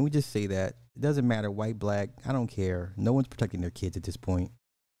 Can we just say that? It doesn't matter, white, black, I don't care. No one's protecting their kids at this point.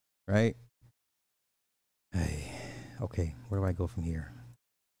 Right? Hey, okay, where do I go from here?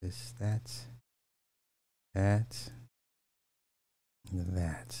 That. I'm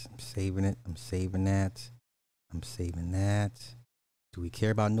saving it. I'm saving that. I'm saving that. Do we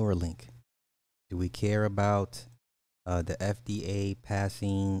care about Neuralink? Do we care about the FDA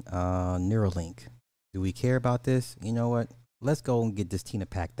passing Neuralink? Do we care about this? You know what? Let's go and get this Tina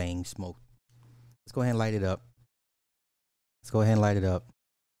Pack thing smoked. Let's go ahead and light it up.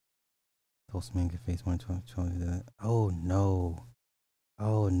 Postman can face 120. Oh no.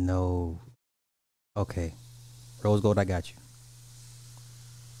 Oh no. Okay. Rose Gold, I got you.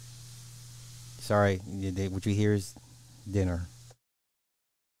 Sorry, what you hear is dinner.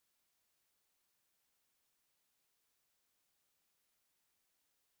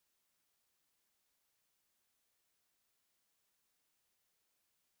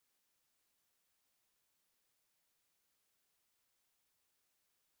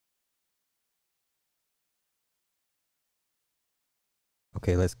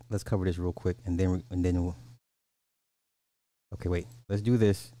 Okay, let's cover this real quick, and then we'll, okay, wait, let's do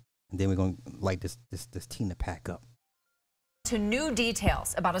this, and then we're gonna light this Tina Pack up. To new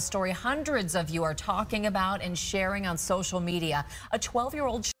details about a story hundreds of you are talking about and sharing on social media. A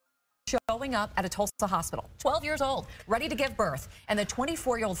 12-year-old showing up at a Tulsa hospital, 12 years old, ready to give birth, and the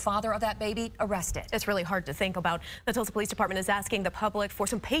 24-year-old father of that baby arrested. It's really hard to think about. The Tulsa Police Department is asking the public for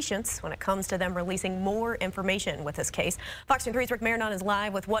some patience when it comes to them releasing more information with this case. Fox 3's Rick Marinon is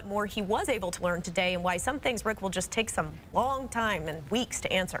live with what more he was able to learn today and why some things, Rick, will just take some long time and weeks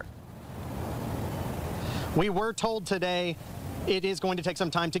to answer. We were told today it is going to take some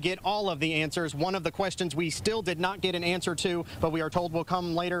time to get all of the answers. One of the questions we still did not get an answer to, but we are told will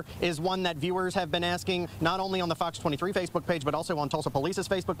come later, is one that viewers have been asking, not only on the Fox 23 Facebook page, but also on Tulsa Police's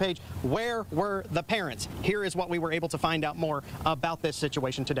Facebook page. Where were the parents? Here is what we were able to find out more about this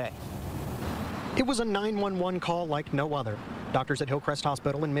situation today. It was a 911 call like no other. Doctors at Hillcrest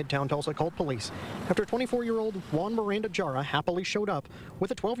Hospital in Midtown Tulsa called police after 24-year-old Juan Miranda Jara happily showed up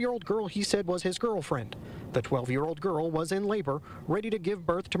with a 12-year-old girl he said was his girlfriend. The 12-year-old girl was in labor, ready to give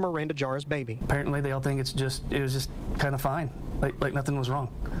birth to Miranda Jara's baby. Apparently, they all think it was just kind of fine, like nothing was wrong,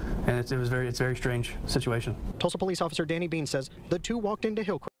 and it's a very strange situation. Tulsa police officer Danny Bean says the two walked into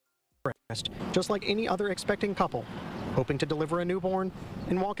Hillcrest just like any other expecting couple, hoping to deliver a newborn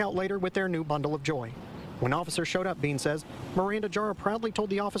and walk out later with their new bundle of joy. When officers showed up, Bean says, Miranda Jara proudly told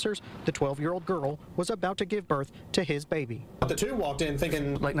the officers the 12-year-old girl was about to give birth to his baby. The two walked in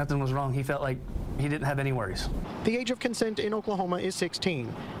thinking like nothing was wrong. He felt like he didn't have any worries. The age of consent in Oklahoma is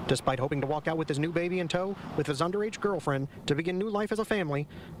 16. Despite hoping to walk out with his new baby in tow with his underage girlfriend to begin new life as a family,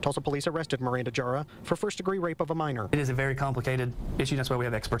 Tulsa police arrested Miranda Jara for first-degree rape of a minor. It is a very complicated issue. That's why we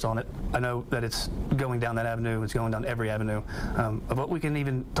have experts on it. I know that it's going down that avenue. It's going down every avenue. Of what we can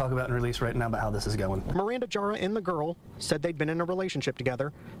even talk about and release right now about how this is going. Miranda Jara and the girl said they'd been in a relationship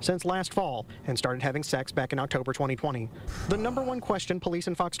together since last fall and started having sex back in October 2020. The number one question police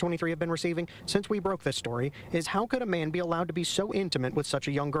and Fox 23 have been receiving since we broke this story is how could a man be allowed to be so intimate with such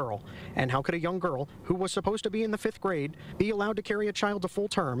a young girl? And how could a young girl who was supposed to be in the 5th grade be allowed to carry a child to full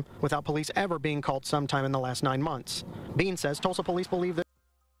term without police ever being called sometime in the last 9 months? Bean says Tulsa police believe that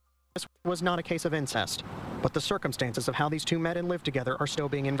this was not a case of incest, but the circumstances of how these two met and lived together are still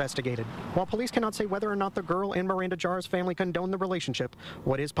being investigated. While police cannot say whether or not the girl and Miranda Jara's family condone the relationship,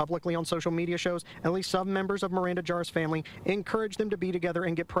 what is publicly on social media shows at least some members of Miranda Jara's family encourage them to be together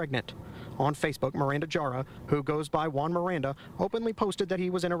and get pregnant. On Facebook, Miranda Jara, who goes by Juan Miranda, openly posted that he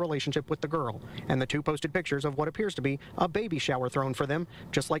was in a relationship with the girl, and the two posted pictures of what appears to be a baby shower thrown for them,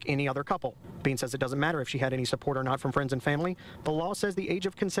 just like any other couple. Bean says it doesn't matter if she had any support or not from friends and family. The law says the age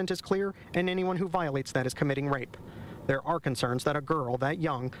of consent is clear, and anyone who violates that is committing rape. There are concerns that a girl that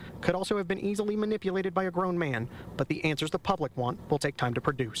young could also have been easily manipulated by a grown man, but the answers the public want will take time to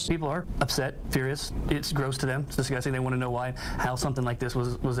produce. People are upset, furious. It's gross to them. It's disgusting. They want to know how something like this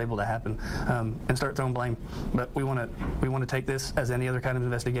was able to happen, and start throwing blame. But we want to take this as any other kind of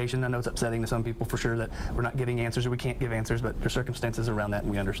investigation. I know it's upsetting to some people for sure that we're not getting answers or we can't give answers, but there's circumstances around that,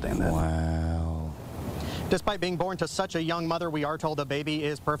 and we understand that. Wow. Despite being born to such a young mother, we are told the baby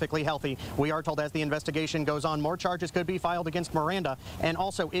is perfectly healthy. We are told as the investigation goes on, more charges could be filed against Miranda. And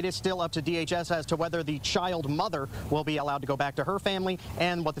also, it is still up to DHS as to whether the child mother will be allowed to go back to her family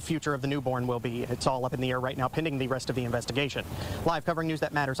and what the future of the newborn will be. It's all up in the air right now, pending the rest of the investigation. Live covering News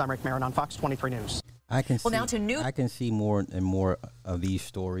That Matters, I'm Rick Marin on Fox 23 News. I can see more and more of these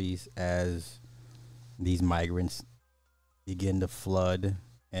stories as these migrants begin to flood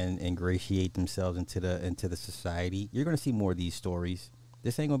and ingratiate themselves into the society. You're gonna see more of these stories.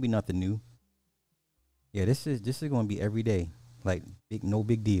 This ain't gonna be nothing new. Yeah, this is gonna be every day. Like no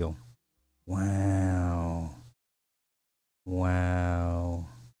big deal. Wow.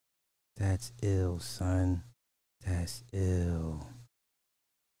 That's ill, son. That's ill.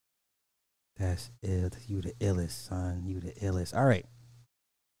 You the illest, son. You the illest. All right.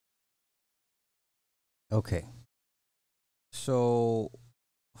 Okay. So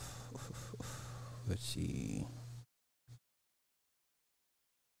let's see.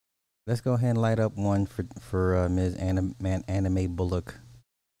 Let's go ahead and light up one for Ms. Anime Bullock.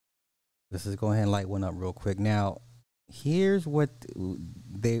 Let's just go ahead and light one up real quick. Now, here's what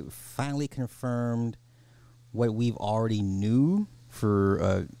they finally confirmed what we've already knew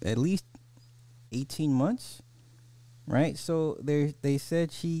for at least 18 months, right? So they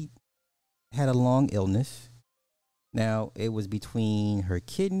said she had a long illness. Now, it was between her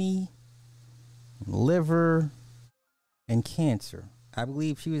kidney, liver, and cancer. I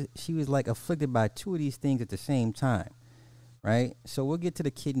believe she was like afflicted by two of these things at the same time, right? So we'll get to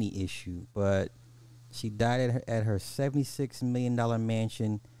the kidney issue, but she died at her $76 million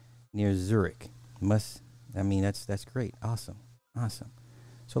mansion near Zurich. That's great. Awesome.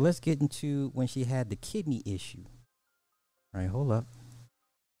 So let's get into when she had the kidney issue. All right, hold up.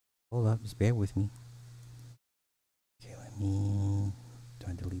 Just bear with me. Okay, do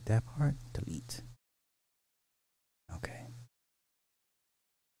I delete that part? Delete. Okay.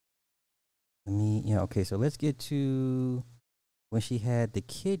 Okay, so let's get to when she had the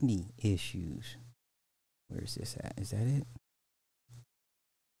kidney issues. Where is this at? Is that it?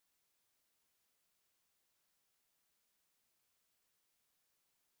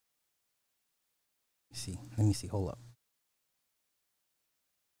 Let me see. Hold up.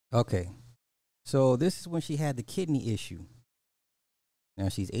 Okay. So this is when she had the kidney issue. Now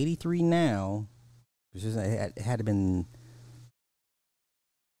she's 83 now. It had been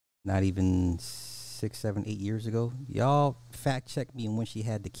not even 6, 7, 8 years ago. Y'all fact check me on when she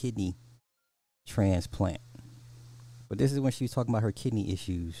had the kidney transplant. But this is when she was talking about her kidney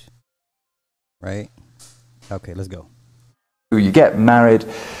issues, right? Okay, let's go. You get married,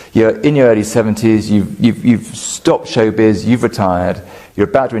 you're in your early 70s, you've stopped showbiz, you've retired, you're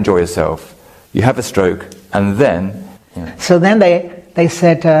about to enjoy yourself, you have a stroke, and then... So then they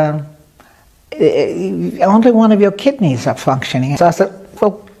said, only one of your kidneys are functioning. So I said,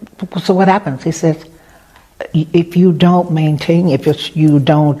 well, so what happens? He said, if you don't maintain, if you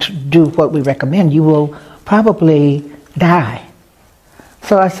don't do what we recommend, you will probably die.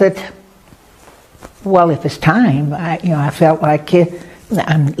 So I said, well, if it's time, I felt like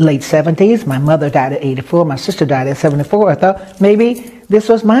I'm late 70s. My mother died at 84. My sister died at 74. I thought maybe this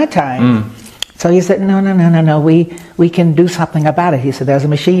was my time. So he said, no. We can do something about it. He said, there's a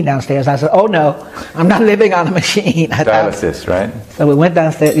machine downstairs. I said, oh no, I'm not living on a machine. Dialysis, right? So we went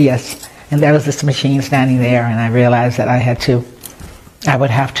downstairs, yes, and there was this machine standing there, and I realized that I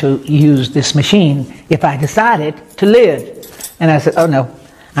would have to use this machine if I decided to live. And I said, oh no.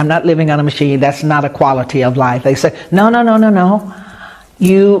 I'm not living on a machine. That's not a quality of life. They said, no.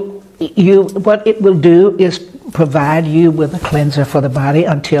 What it will do is provide you with a cleanser for the body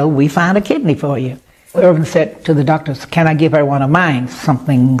until we find a kidney for you. Irvin said to the doctors, can I give her one of mine?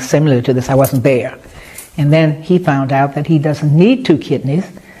 Something similar to this. I wasn't there. And then he found out that he doesn't need 2 kidneys.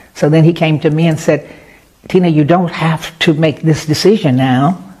 So then he came to me and said, Tina, you don't have to make this decision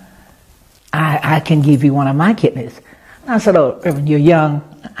now. I can give you one of my kidneys. I said, oh, Irvin, you're young.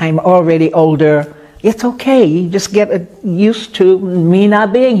 I'm already older. It's okay. You just get used to me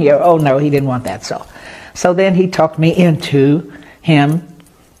not being here. Oh, no, he didn't want that. So then he talked me into him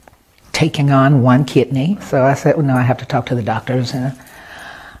taking on 1 kidney. So I said, well, no, I have to talk to the doctors.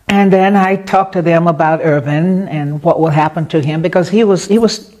 And then I talked to them about Irvin and what will happen to him, because he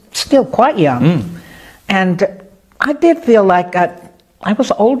was still quite young. And I did feel like I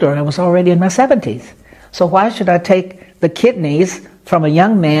was older. I was already in my 70s. So why should I take the kidneys from a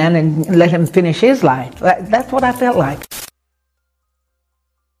young man and let him finish his life? That's what I felt like.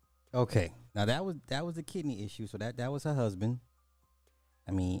 Okay, now that was the kidney issue. So that was her husband.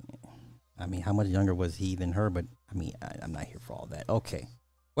 I mean, how much younger was he than her? But I mean, I'm not here for all that. Okay,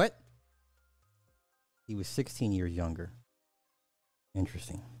 what? He was 16 years younger.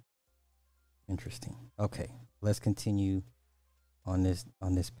 Interesting. Okay, let's continue on this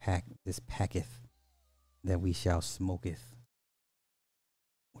packeth that we shall smoketh.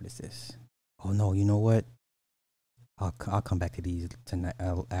 What is this? Oh no, you know what? I'll come back to these tonight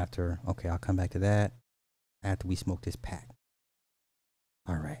after. Okay, I'll come back to that after we smoke this pack.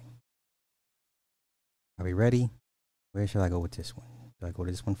 All right. Are we ready? Where should I go with this one? Should I go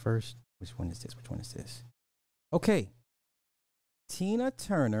to this one first? Which one is this? Okay. Tina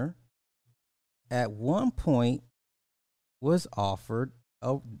Turner at one point was offered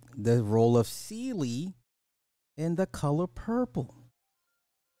the role of Celie in The Color Purple.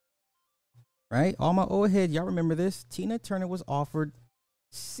 Right? All my old head, y'all remember this? Tina Turner was offered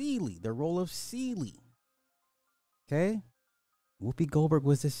Celie, the role of Celie. Okay? Whoopi Goldberg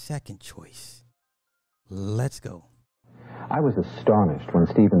was the second choice. Let's go. I was astonished when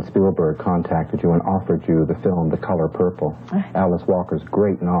Steven Spielberg contacted you and offered you the film The Color Purple, Alice Walker's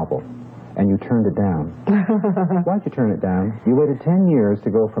great novel, and you turned it down. Why'd you turn it down? You waited 10 years to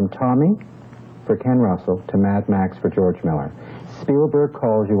go from Tommy for Ken Russell to Mad Max for George Miller. Spielberg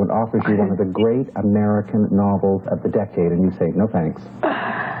calls you and offers you one of the great American novels of the decade, and you say, no thanks.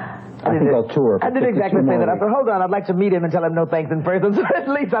 I think I'll tour. I didn't exactly say that. I said, hold on, I'd like to meet him and tell him no thanks in person, so at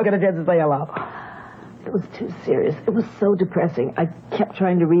least I'll get a chance to say hello. It was too serious. It was so depressing. I kept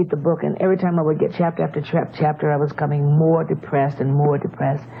trying to read the book, and every time I would get chapter after chapter, I was becoming more depressed and more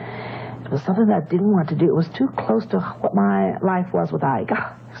depressed. It was something that I didn't want to do. It was too close to what my life was with Ike.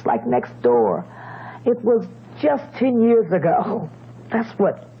 It's like next door. It was just 10 years ago. That's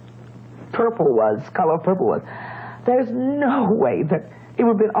what Purple was, Color Purple was. There's no way that it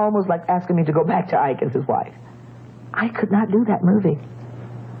would have been almost like asking me to go back to Ike and his wife. I could not do that movie.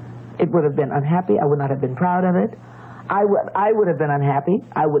 It would have been unhappy. I would not have been proud of it. I would have been unhappy.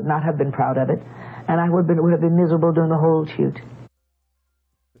 I would not have been proud of it. And I would have been miserable during the whole shoot.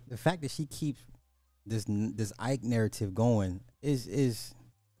 The fact that she keeps this Ike narrative going is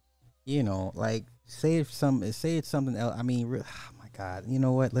you know, like, say it's something else. I mean, oh my God, you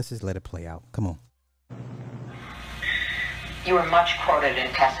know what? Let's just let it play out. Come on. You were much quoted in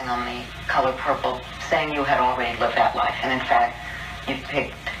passing on The Color Purple, saying you had already lived that life, and in fact, you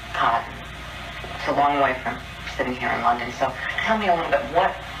picked cotton. It's a long way from sitting here in London, so tell me a little bit,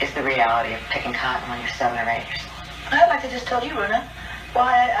 what is the reality of picking cotton when you're 7 or 8 years old? I'd like to just tell you, Runa,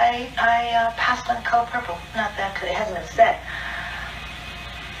 why I passed on Color Purple. Not that it hasn't been said.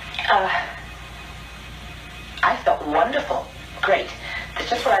 I felt wonderful, great. It's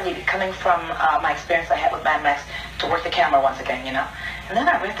just what I needed, coming from my experience I had with Mad Max, to work the camera once again, you know. And then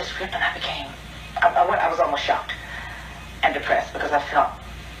I read the script and I was almost shocked and depressed because I felt,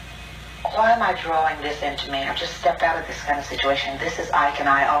 why am I drawing this into me? I've just stepped out of this kind of situation. This is Ike and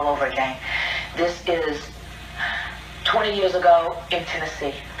I all over again. This is 20 years ago in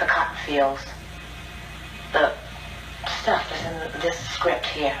Tennessee, the cotton fields, the stuff that's in this script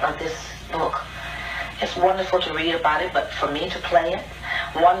here, or this book. It's wonderful to read about it, but for me to play it,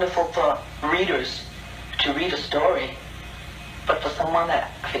 wonderful for readers to read a story, but for someone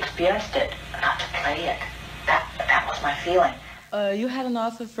that have experienced it, not to play it. That was my feeling. You had an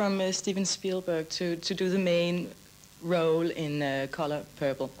offer from Steven Spielberg to do the main role in Color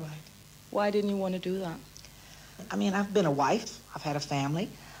Purple. Right. Why didn't you want to do that? I mean, I've been a wife. I've had a family.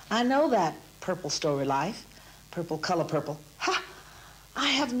 I know that purple story life, purple, color purple. Ha! I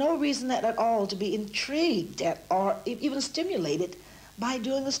have no reason at all to be intrigued at or even stimulated by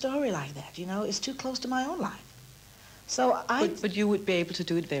doing a story like that. You know, it's too close to my own life. So But you would be able to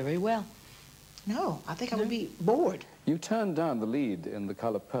do it very well. No, I think I would be bored. You turned down the lead in The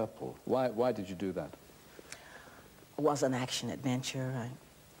Color Purple. Why did you do that? It was an action adventure.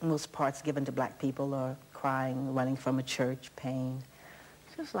 Most parts given to black people are crying, running from a church, pain.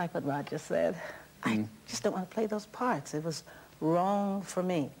 Just like what Roger said. I just don't want to play those parts. It was wrong for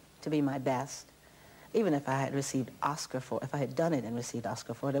me to be my best. Even if I had received Oscar for it, if I had done it and received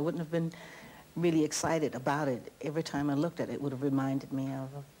Oscar for it, I wouldn't have been really excited about it. Every time I looked at it, it would have reminded me of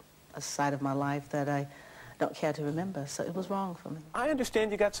a side of my life that I don't care to remember. So it was wrong for me. I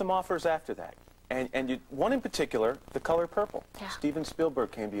understand you got some offers after that. And you, one in particular, The Color Purple. Yeah. Steven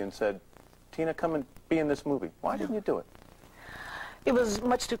Spielberg came to you and said, Tina, come and be in this movie. Why didn't you do it? It was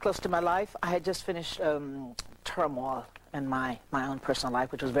much too close to my life. I had just finished Turmoil in my own personal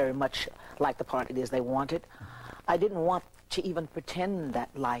life, which was very much like the part it is they wanted. I didn't want to even pretend that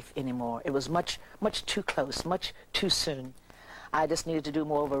life anymore. It was much too close, much too soon. I just needed to do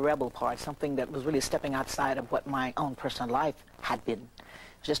more of a rebel part, something that was really stepping outside of what my own personal life had been.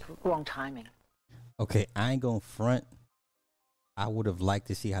 Just wrong timing. Okay, I ain't gonna front. I would have liked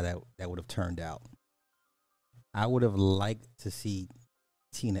to see how that would have turned out. I would have liked to see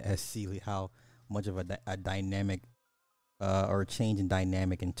Tina S. Seeley, how much of a dynamic or a change in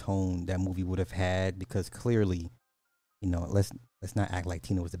dynamic and tone that movie would have had, because clearly, you know, let's not act like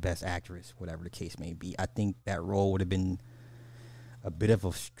Tina was the best actress, whatever the case may be. I think that role would have been a bit of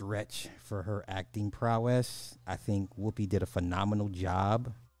a stretch for her acting prowess. I think Whoopi did a phenomenal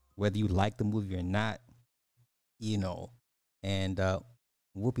job, whether you like the movie or not, you know. And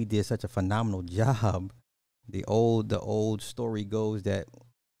Whoopi did such a phenomenal job. The old story goes that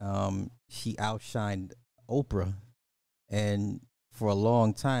she outshined Oprah, and for a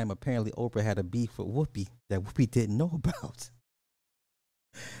long time, apparently Oprah had a beef with Whoopi that Whoopi didn't know about.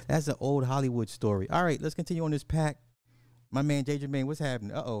 That's an old Hollywood story. All right, let's continue on this pack. My man, J. Jermaine, what's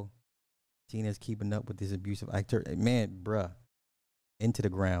happening? Uh-oh. Tina's keeping up with this abusive actor. Man, bruh. Into the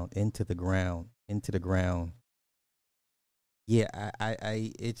ground, into the ground, into the ground. Yeah,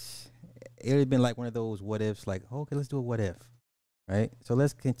 it would have been like one of those what ifs, like, okay, let's do a what if, right? So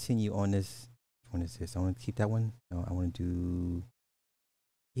let's continue on this. Which one is this? I want to keep that one. No, I want to do,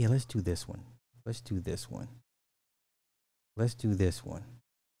 yeah, let's do this one. Let's do this one. Let's do this one.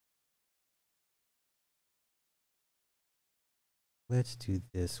 Let's do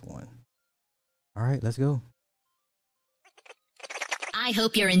this one. All right, let's go. I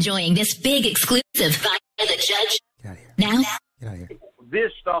hope you're enjoying this big exclusive via the judge. Get out of here. Now, Get out of here.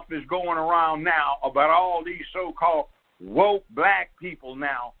 This stuff is going around now about all these so-called woke black people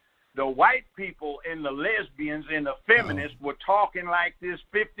now. The white people and the lesbians and the feminists were talking like this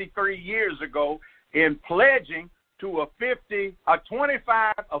 53 years ago in pledging to a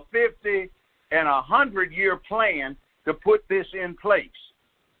 25, a 50, and 100-year plan to put this in place.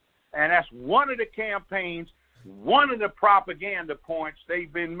 And that's one of the campaigns, one of the propaganda points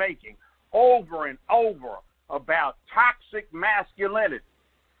they've been making over and over about toxic masculinity.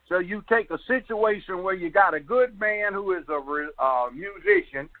 So you take a situation where you got a good man who is a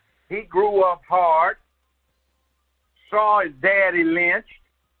musician. He grew up hard, saw his daddy lynched,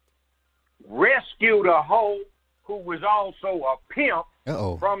 rescued a hoe who was also a pimp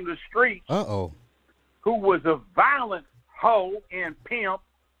from the streets, who was a violent hoe and pimp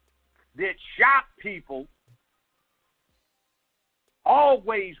that shot people,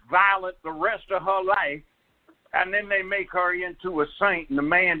 always violent the rest of her life, and then they make her into a saint, and the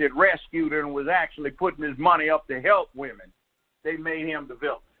man that rescued her and was actually putting his money up to help women, they made him the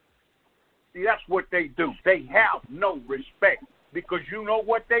villain. See, that's what they do. They have no respect, because you know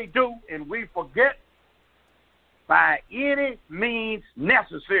what they do, and we forget? by any means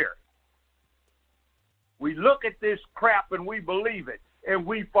necessary. We look at this crap and we believe it, and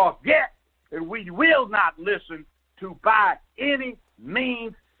we forget that we will not listen to by any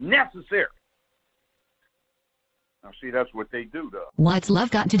means necessary. Now, see, that's what they do, though. What's love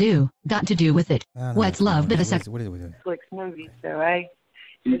got to do with it? What's love but a sex? Netflix movies, so I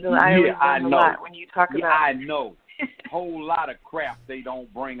Yeah, always I learn a know. lot when you talk Yeah, about. I know. Whole lot of crap they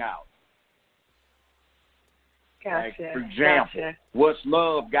don't bring out. Like, Gotcha. for example, Gotcha. what's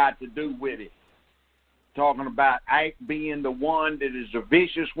love got to do with it? Talking about Ike being the one that is the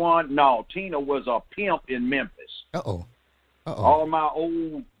vicious one? No, Tina was a pimp in Memphis. Uh-oh. All my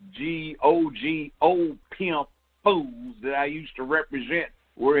old pimp fools that I used to represent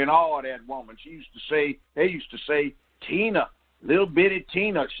were in awe of that woman. They used to say, Tina, little bitty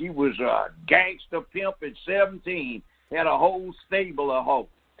Tina, she was a gangster pimp at 17, had a whole stable of hoes,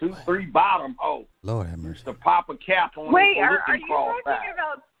 2-3 bottom hoes. Lord have mercy. To pop a cap on Wait, her are looking you cross talking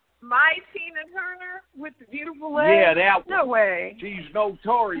about my Tina Turner with the beautiful legs? Yeah, that one. No way. She's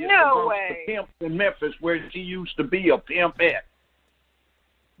notorious No amongst way. the pimps in Memphis where she used to be a pimpette.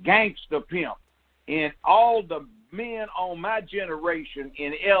 Gangster pimp. And all the men on my generation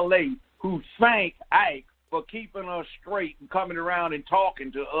in L.A. who thank Ike for keeping us straight and coming around and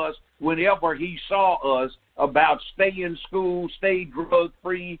talking to us whenever he saw us about stay in school, stay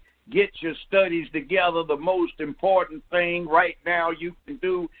drug-free, get your studies together. The most important thing right now you can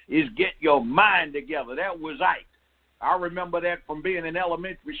do is get your mind together. That was Ike. I remember that from being in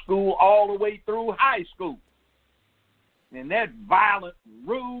elementary school all the way through high school. And that violent,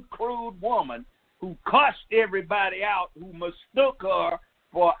 rude, crude woman who cussed everybody out, who mistook her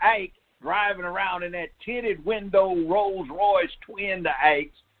for Ike driving around in that tinted window Rolls Royce twin to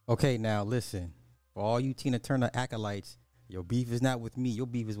Ike's. Okay, now listen. For all you Tina Turner acolytes, your beef is not with me. Your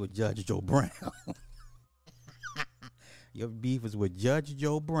beef is with Judge Joe Brown. Your beef is with Judge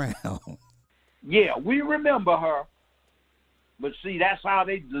Joe Brown. Yeah, we remember her. But see, that's how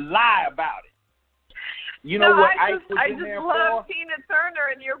they lie about it. You know what I Ike was I in just there love for? Tina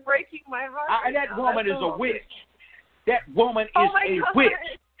Turner, and you're breaking my heart. right That now. woman That's is a all. witch. That woman Oh is my a God. witch.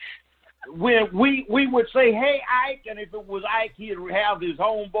 When we would say, hey, Ike, and if it was Ike, he'd have his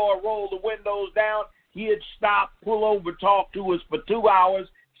homeboy roll the windows down. He'd stop, pull over, talk to us for 2 hours,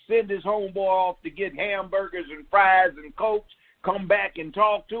 send his homeboy off to get hamburgers and fries and Cokes, come back and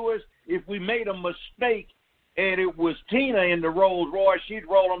talk to us. If we made a mistake and it was Tina in the Rolls Royce, she'd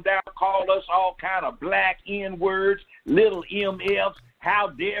roll them down, call us all kind of black N-words, little MFs. How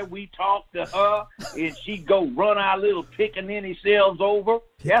dare we talk to her? And she'd go run our little pickaninny selves over.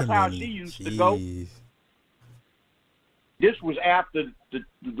 That's how she used to go. This was after the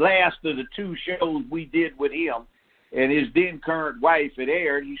last of the 2 shows we did with him, and his then current wife had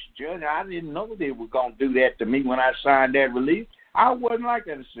aired. He said, Judge, I didn't know they were going to do that to me when I signed that release. I wasn't like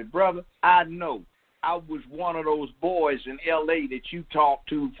that. I said, brother, I know. I was one of those boys in L.A. that you talked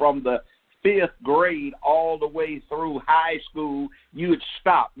to from the 5th grade all the way through high school. You had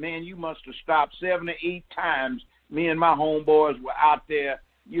stopped. Man, you must have stopped 7 or 8 times. Me and my homeboys were out there,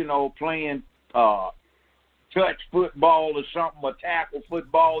 playing touch football or something, or tackle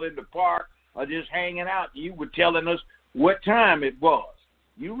football in the park, or just hanging out. You were telling us what time it was.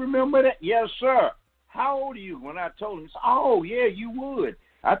 You remember that? Yes, sir. How old are you? When I told him, oh, yeah, you would.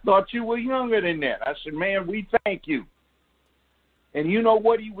 I thought you were younger than that. I said, man, we thank you. And you know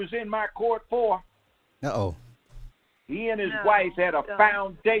what he was in my court for? Uh-oh. He and his wife had a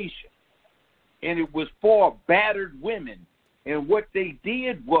foundation, and it was for battered women. And what they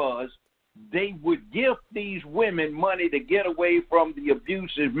did was they would gift these women money to get away from the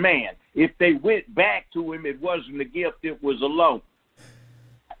abusive man. If they went back to him, it wasn't a gift, it was a loan.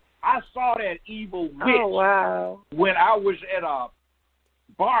 I saw that evil witch when I was at a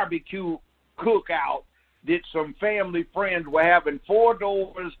barbecue cookout that some family friends were having 4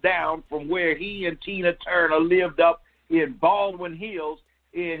 doors down from where he and Tina Turner lived up in Baldwin Hills,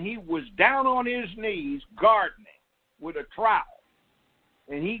 and he was down on his knees gardening with a trowel.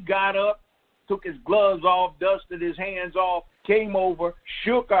 And he got up, took his gloves off, dusted his hands off, came over,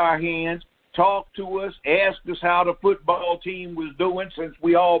 shook our hands, talked to us, asked us how the football team was doing since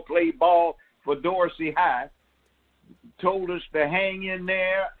we all played ball for Dorsey High, told us to hang in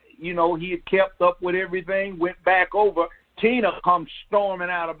there. He had kept up with everything, went back over. Tina comes storming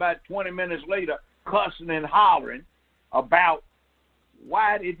out about 20 minutes later, cussing and hollering about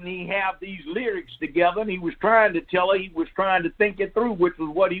why didn't he have these lyrics together. And he was trying to tell her he was trying to think it through, which was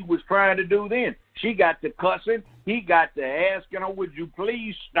what he was trying to do then. She got to cussing. He got to asking her, would you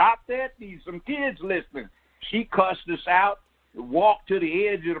please stop that? There's some kids listening. She cussed us out. walked to the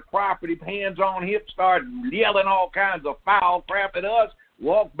edge of the property, hands on hips, started yelling all kinds of foul crap at us,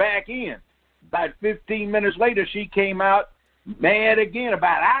 walked back in. About 15 minutes later, she came out mad again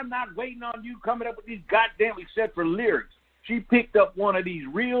about, I'm not waiting on you coming up with these goddamn, except for lyrics. She picked up one of these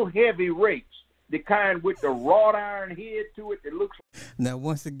real heavy rakes, the kind with the wrought iron head to it that looks. Now,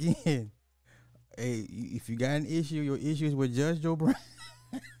 once again, hey, if you got an issue, your issue is with Judge Joe Brown.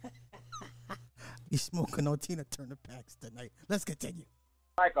 He's smoking on Tina Turner packs tonight. Let's continue.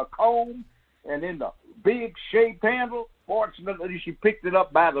 Like a comb, and in the big shape handle. Fortunately, she picked it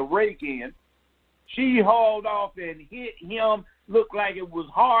up by the rake end. She hauled off and hit him, looked like it was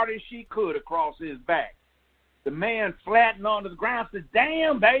hard as she could across his back. The man flattened onto the ground, said,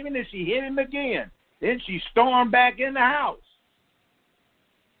 damn, baby, and then she hit him again. Then she stormed back in the house.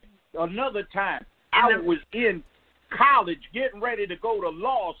 Another time, I was in college getting ready to go to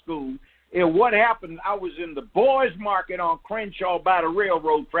law school, and what happened, I was in the boys' market on Crenshaw by the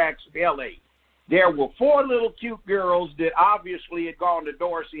railroad tracks of L.A. There were 4 little cute girls that obviously had gone to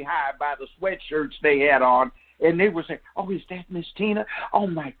Dorsey High by the sweatshirts they had on, and they were saying, oh, is that Miss Tina? Oh,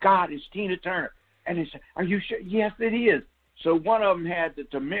 my God, it's Tina Turner. And they said, are you sure? Yes, it is. So one of them had the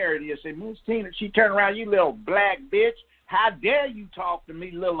temerity to say, Miss Tina, she turned around, you little black bitch. How dare you talk to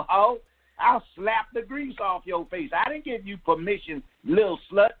me, little hoe? I'll slap the grease off your face. I didn't give you permission, little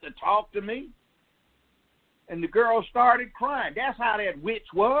slut, to talk to me. And the girl started crying. That's how that witch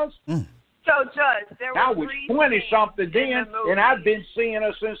was. So, Judge, there I were was 3 20-something scenes in then, the movie. and I've been seeing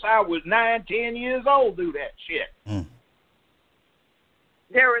her since I was 9, 10 years old do that shit.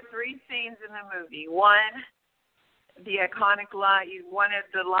 There were 3 scenes in the movie. One, the iconic line, one of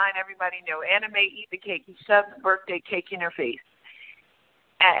the line everybody knew, Anna Mae, eat the cake. He shoved the birthday cake in her face.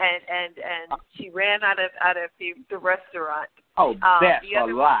 And she ran out of the restaurant. Oh, that's the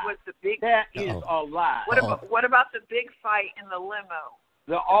other a lie. One was the big, that is a lie. What about the big fight in the limo?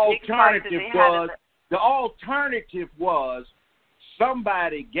 The alternative was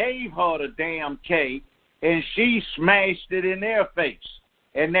somebody gave her the damn cake and she smashed it in their face.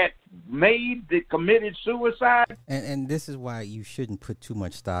 And that maid that committed suicide. And this is why you shouldn't put too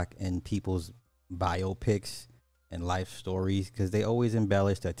much stock in people's biopics and life stories, because they always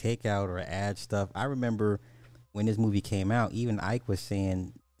embellish to take out or add stuff. I remember when this movie came out, even Ike was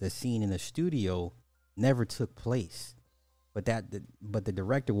saying the scene in the studio never took place. But the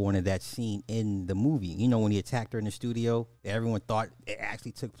director wanted that scene in the movie. You know, when he attacked her in the studio, everyone thought it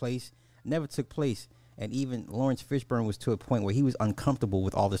actually took place. Never took place. And even Lawrence Fishburne was to a point where he was uncomfortable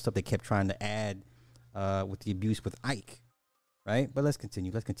with all the stuff they kept trying to add with the abuse with Ike. Right? But let's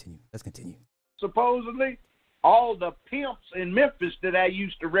continue. Supposedly, all the pimps in Memphis that I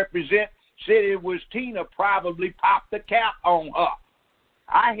used to represent said it was Tina probably popped the cap on her.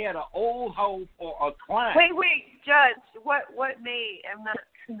 I had an old hoe for a client. Wait, Judge, what maid? I'm not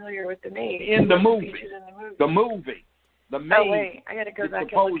familiar with the maid. In the movie. The maid. Oh, wait, I got to go back and look at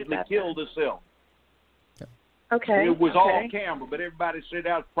supposedly that. killed herself. Okay. It was all camera, but everybody said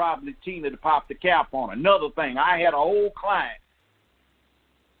that was probably Tina to pop the cap on. Another thing, I had an old client,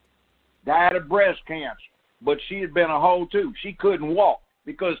 died of breast cancer, but she had been a hoe too. She couldn't walk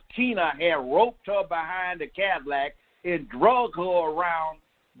because Tina had roped her behind a Cadillac and drug her around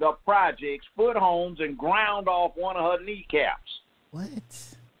the projects, foot homes, and ground off one of her kneecaps. What?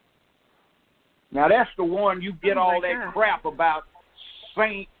 Now, that's the one you get all that crap about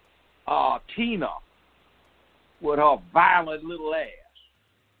Saint Tina with her violent little ass.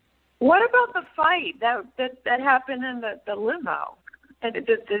 What about the fight that happened in the limo? And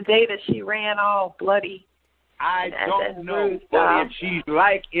the day that she ran all bloody. I don't know, but if she's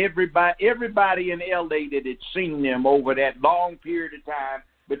like everybody in L.A. that had seen them over that long period of time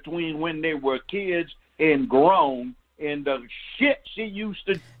between when they were kids and grown, and the shit she used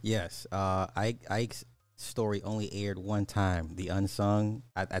to. Yes, Ike's story only aired one time, The Unsung.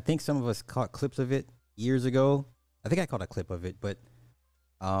 I think some of us caught clips of it years ago. I think I caught a clip of it, but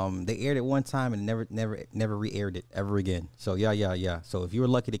they aired it one time and never re-aired it ever again. So yeah. So if you were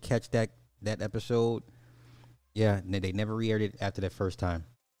lucky to catch that episode. Yeah, they never re-aired it after that first time.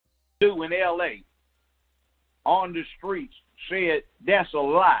 Do in L.A. on the streets said that's a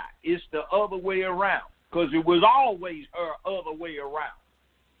lie. It's the other way around, because it was always her other way around.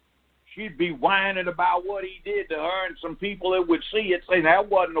 She'd be whining about what he did to her, and some people that would see it saying that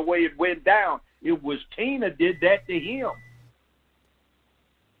wasn't the way it went down. It was Tina did that to him.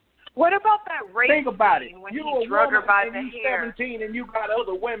 What about that rape Think about scene it. when You he a drug her woman by and the you hair? 17 and you got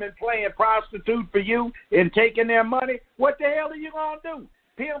other women playing prostitute for you and taking their money. What the hell are you going to do?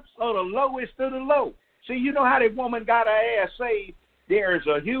 Pimps are the lowest of the low. See, you know how that woman got her ass saved? There's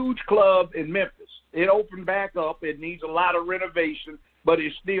a huge club in Memphis. It opened back up. It needs a lot of renovation, but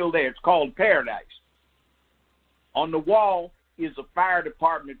it's still there. It's called Paradise. On the wall is a fire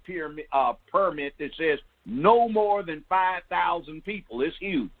department permit that says no more than 5,000 people. It's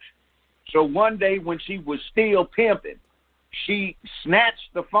huge. So one day when she was still pimping, she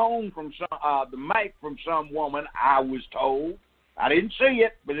snatched the phone from the mic from some woman, I was told. I didn't see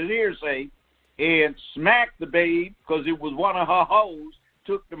it, but it's hearsay, and smacked the babe because it was one of her hoes,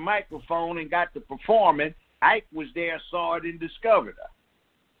 took the microphone and got to performing. Ike was there, saw it, and discovered her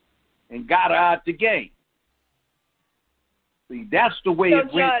and got her out the game. See, that's the way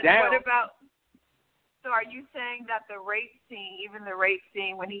it went down. So are you saying that the rape scene, even the rape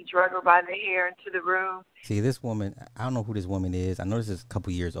scene when he drug her by the hair into the room? See, this woman, I don't know who this woman is. I know this is a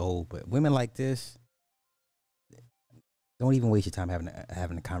couple years old, but women like this, don't even waste your time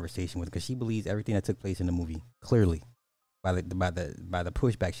having a conversation with her because she believes everything that took place in the movie, clearly, by the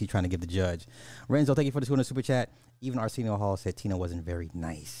pushback she's trying to give the judge. Renzo, thank you for the $200 super chat. Even Arsenio Hall said Tina wasn't very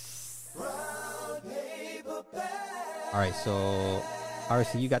nice. All right, so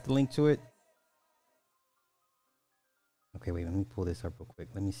RC, you got the link to it? Okay, wait, let me pull this up real quick.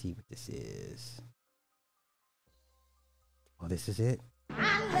 Let me see what this is. Oh, this is it?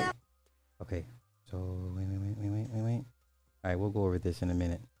 Okay, so wait. All right, we'll go over this in a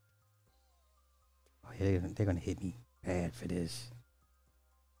minute. Oh, yeah, they're going to hit me bad for this.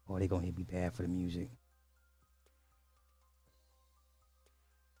 Oh, they're going to hit me bad for the music.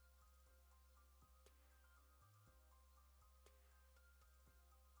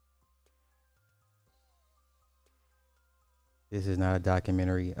 This is not a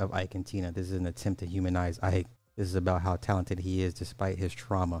documentary of Ike and Tina. This is an attempt to humanize Ike. This is about how talented he is despite his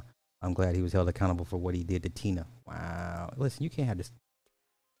trauma. I'm glad he was held accountable for what he did to Tina. Wow. Listen, you can't have this.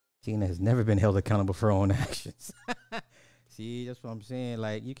 Tina has never been held accountable for her own actions. See, that's what I'm saying.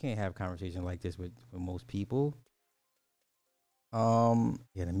 Like, you can't have conversations like this with most people. Yeah,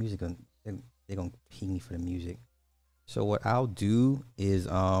 the music, they're going to ping me for the music. So what I'll do is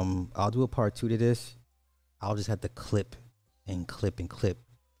I'll do a part 2 to this. I'll just have to clip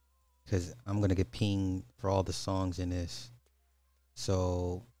because I'm going to get pinged for all the songs in this.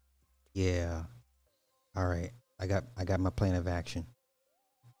 So, yeah. All right. I got my plan of action.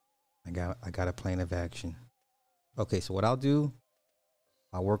 I got a plan of action. Okay, so what I'll do,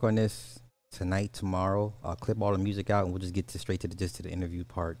 I'll work on this tonight, tomorrow. I'll clip all the music out and we'll just get straight to the interview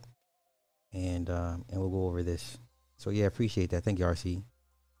part. And we'll go over this. So yeah, appreciate that. Thank you, RC. All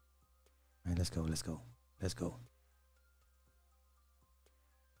right, let's go.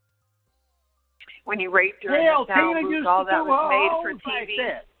 When he raped her in the sound booth, all that was made for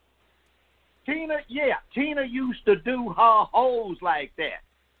TV. Tina used to do her hoes like that.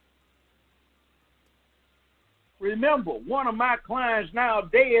 Remember, one of my clients now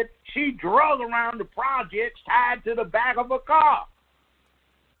dead, she drug around the projects tied to the back of a car.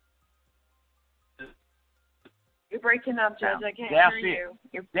 You're breaking up, Judge. I can't hear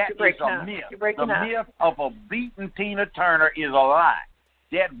you. That is a myth. The myth of a beaten Tina Turner is a lie.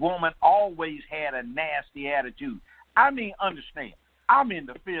 That woman always had a nasty attitude. I mean, understand, I'm in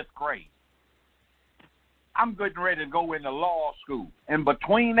the 5th grade. I'm getting ready to go into law school. And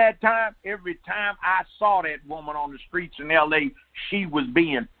between that time, every time I saw that woman on the streets in L.A., she was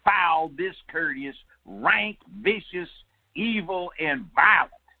being foul, discourteous, rank, vicious, evil, and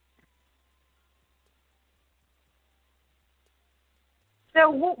violent. So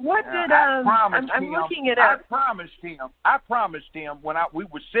what did I'm looking it up. I promised him when we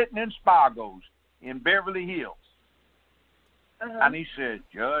were sitting in Spargo's in Beverly Hills, and he said,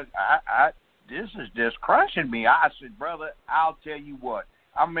 "Judge, this is just crushing me." I said, "Brother, I'll tell you what.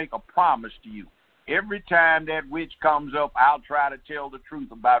 I'll make a promise to you. Every time that witch comes up, I'll try to tell the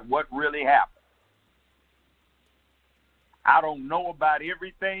truth about what really happened. I don't know about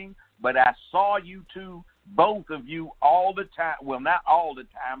everything, but I saw you two." Both of you all the time, well, not all the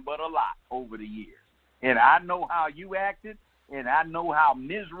time, but a lot over the years. And I know how you acted, and I know how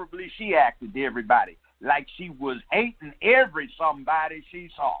miserably she acted to everybody, like she was hating somebody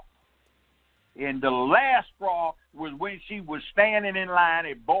she saw. And the last straw was when she was standing in line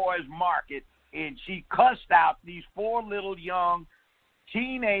at Boys Market, and she cussed out these 4 little young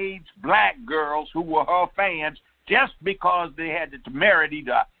teenage black girls who were her fans just because they had the temerity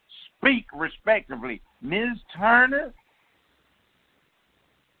to speak respectively. Ms. Turner,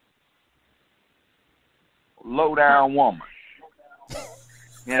 low-down woman.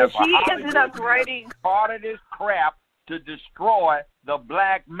 And she ended up writing part of this crap to destroy the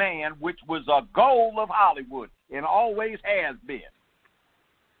black man, which was a goal of Hollywood and always has been.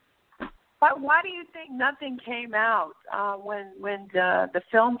 But why do you think nothing came out when the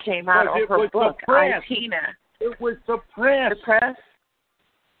film came out, or her book, I, Tina? It was suppressed. Suppressed?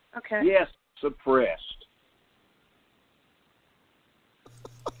 Okay. Yes, suppressed.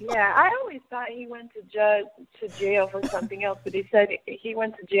 Yeah, I always thought he went to jail for something else, but he said he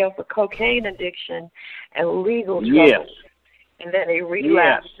went to jail for cocaine addiction and legal troubles. Yes. And then he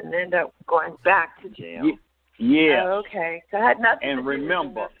relapsed and ended up going back to jail. Yes. Oh, okay. So it had nothing to And do with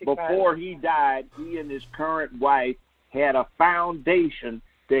remember, domestic before violence. he died, he and his current wife had a foundation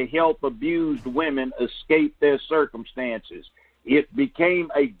to help abused women escape their circumstances. It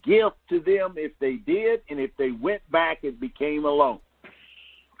became a gift to them if they did, and if they went back, it became a loan.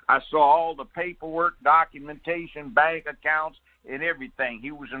 I saw all the paperwork, documentation, bank accounts, and everything.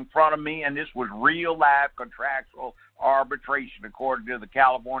 He was in front of me, and this was real live contractual arbitration according to the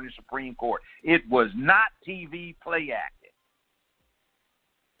California Supreme Court. It was not TV play acting.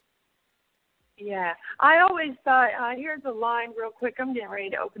 Yeah, I always thought, here's a line real quick. I'm getting ready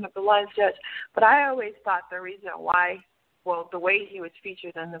to open up the lines, Judge. But I always thought the reason why, well, the way he was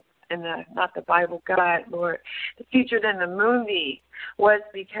featured in the not the Bible, God, Lord, featured in the movie was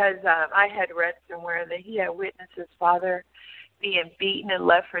because I had read somewhere that he had witnessed his father being beaten and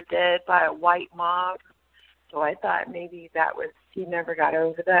left for dead by a white mob. So I thought maybe that was, he never got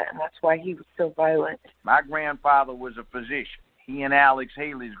over that, and that's why he was so violent. My grandfather was a physician. He and Alex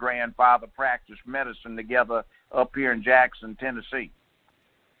Haley's grandfather practiced medicine together up here in Jackson, Tennessee.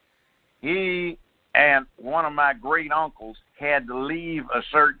 He and one of my great uncles had to leave a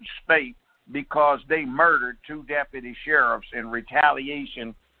certain state because they murdered 2 deputy sheriffs in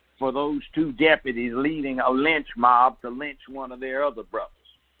retaliation for those 2 deputies leading a lynch mob to lynch one of their other brothers.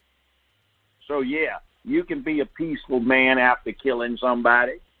 So, yeah, you can be a peaceful man after killing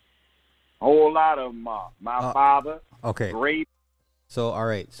somebody. A whole lot of them are. My father, great. So, all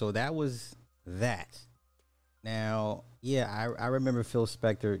right. So that was that. Now, yeah, I remember Phil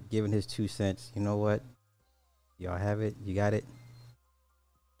Spector giving his 2 cents. You know what? Y'all have it? You got it?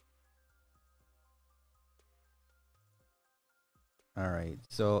 All right.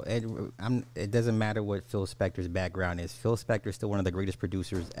 So it doesn't matter what Phil Spector's background is. Phil Spector is still one of the greatest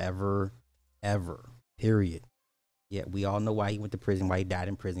producers ever. Period. Yeah, we all know why he went to prison, why he died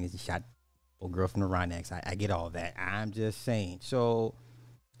in prison. He shot old girl from the Rhinex. I get all that. I'm just saying. So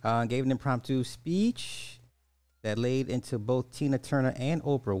gave an impromptu speech that laid into both Tina Turner and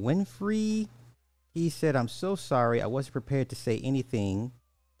Oprah Winfrey. He said, "I'm so sorry. I wasn't prepared to say anything.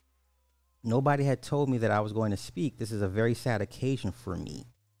 Nobody had told me that I was going to speak. This is a very sad occasion for me.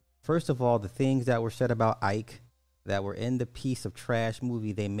 First of all, the things that were said about Ike that were in the piece of trash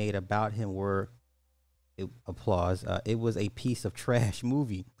movie they made about him were," applause, "it was a piece of trash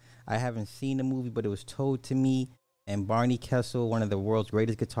movie. I haven't seen the movie, but it was told to me. And Barney Kessel, one of the world's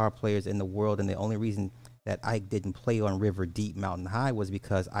greatest guitar players in the world, and the only reason that Ike didn't play on River Deep Mountain High was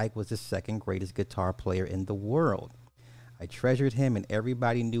because Ike was the 2nd greatest guitar player in the world. I treasured him, and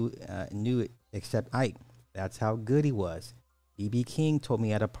everybody knew it except Ike. That's how good he was. B.B. King told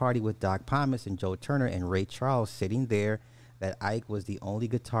me at a party with Doc Pomus and Joe Turner and Ray Charles sitting there that Ike was the only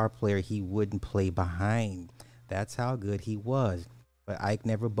guitar player he wouldn't play behind. That's how good he was. But Ike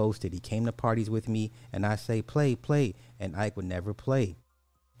never boasted. He came to parties with me, and I say, play, play, and Ike would never play.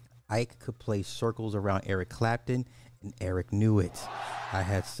 Ike could play circles around Eric Clapton, and Eric knew it. I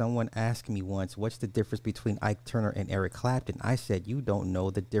had someone ask me once, what's the difference between Ike Turner and Eric Clapton? I said, you don't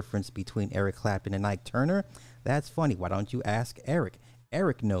know the difference between Eric Clapton and Ike Turner? That's funny. Why don't you ask Eric?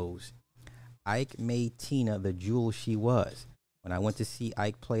 Eric knows. Ike made Tina the jewel she was. When I went to see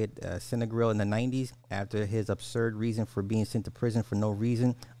Ike play at Cinegrill in the 90s, after his absurd reason for being sent to prison for no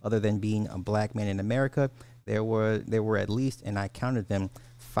reason other than being a black man in America, there were at least, and I counted them,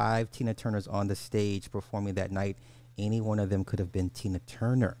 5 Tina Turners on the stage performing that night. Any one of them could have been Tina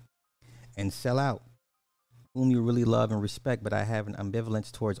Turner. And Sell Out, whom you really love and respect, but I have an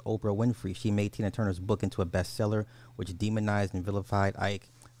ambivalence towards Oprah Winfrey. She made Tina Turner's book into a bestseller, which demonized and vilified Ike.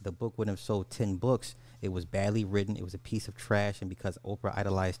 The book wouldn't have sold 10 books. It was badly written. It was a piece of trash. And because Oprah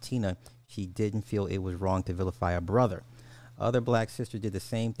idolized Tina, she didn't feel it was wrong to vilify a brother. Other black sisters did the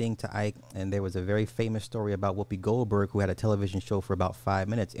same thing to Ike, and there was a very famous story about Whoopi Goldberg, who had a television show for about 5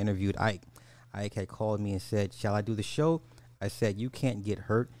 minutes, interviewed Ike. Ike had called me and said, shall I do the show? I said, you can't get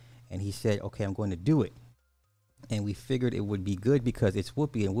hurt. And he said, okay, I'm going to do it. And we figured it would be good because it's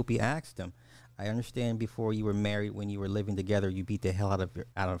Whoopi. And Whoopi asked him, I understand before you were married, when you were living together, you beat the hell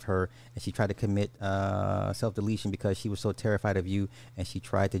out of her. And she tried to commit self-deletion because she was so terrified of you. And she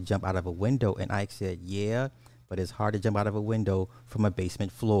tried to jump out of a window. And Ike said, yeah, but it's hard to jump out of a window from a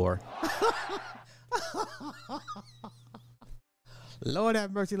basement floor. Lord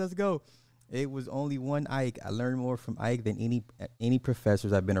have mercy, let's go. It was only one Ike. I learned more from Ike than any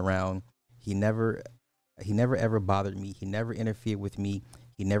professors I've been around. He never ever bothered me. He never interfered with me.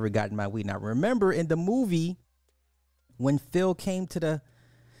 He never got in my way. Now remember in the movie when Phil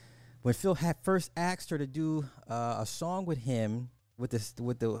had first asked her to do a song with him with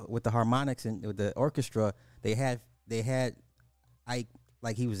the harmonics and with the orchestra, they had Ike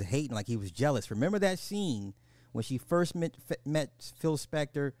like he was hating, like he was jealous. Remember that scene when she first met Phil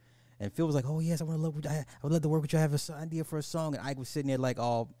Spector, and Phil was like, "Oh yes, I would love to work with you. I have an idea for a song." And Ike was sitting there like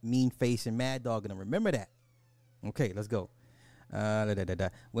all mean face and mad dogging him. Remember that? Okay, let's go.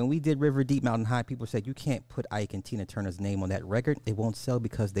 When we did River Deep Mountain High, people said you can't put Ike and Tina Turner's name on that record. It won't sell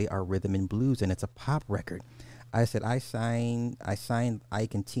because they are rhythm and blues and it's a pop record. I said I signed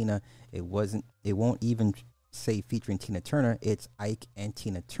Ike and Tina. It won't even say featuring Tina Turner. It's Ike and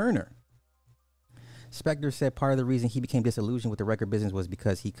Tina Turner. Spector said part of the reason he became disillusioned with the record business was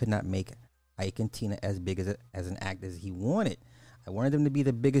because he could not make Ike and Tina as big as an act as he wanted. I wanted them to be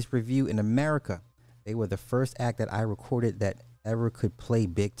the biggest review in America. They were the first act that I recorded that ever could play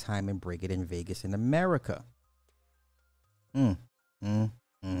big time and break it in Vegas in America. Now,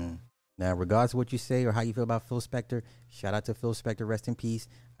 regardless of what you say or how you feel about Phil Spector, shout out to Phil Spector, rest in peace.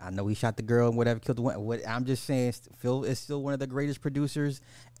 I know he shot the girl and whatever, killed the one. I'm just saying, Phil is still one of the greatest producers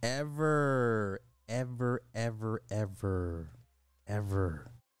ever. All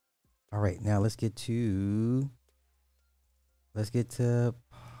right, now let's get to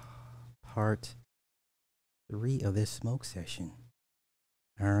part 3 of this smoke session.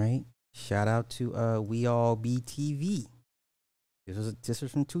 All right, shout out to We All BTV. This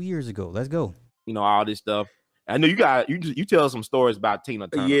was from 2 years ago. Let's go. You know, all this stuff. I know you tell some stories about Tina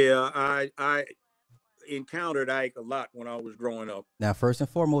Turner. Yeah, I encountered Ike a lot when I was growing up. Now, first and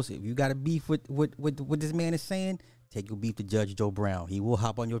foremost, if you got a beef with what this man is saying, take your beef to Judge Joe Brown. He will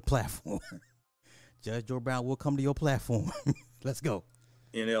hop on your platform. Judge Joe Brown will come to your platform. Let's go.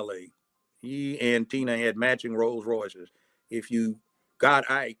 In L.A., he and Tina had matching Rolls Royces. If you got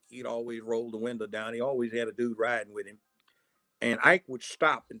Ike, he'd always roll the window down. He always had a dude riding with him. And Ike would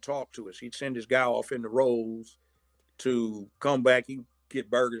stop and talk to us. He'd send his guy off in the Rolls to come back. He'd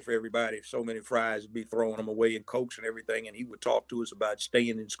get burgers for everybody. So many fries, be throwing them away and Cokes and everything. And he would talk to us about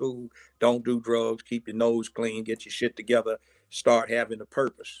staying in school, don't do drugs, keep your nose clean, get your shit together, start having a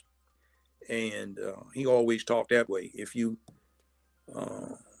purpose. And he always talked that way. If you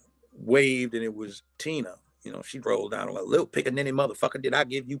waved and it was Tina, you know, she rolled down like, little pickaninny motherfucker, did I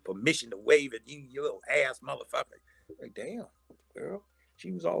give you permission to wave at you, you little ass motherfucker? Like, damn, girl.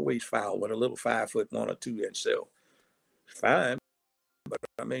 She was always foul with a little 5'1" or 2" inch self. Fine. But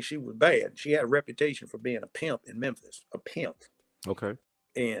I mean, she was bad. She had a reputation for being a pimp in Memphis, a pimp. Okay.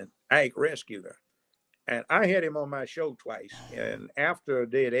 And Ike rescued her. And I had him on my show twice. And after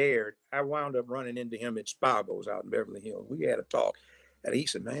they had aired, I wound up running into him at Spago's out in Beverly Hills. We had a talk. And he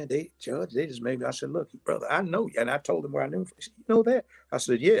said, man, Judge, they just made me. I said, look, brother, I know you. And I told him where I knew him from. He said, you know that? I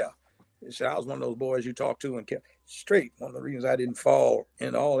said, yeah. He said, I was one of those boys you talked to and kept straight. One of the reasons I didn't fall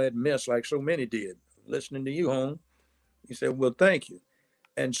into all that mess like so many did. Listening to you, home. He said, well, thank you.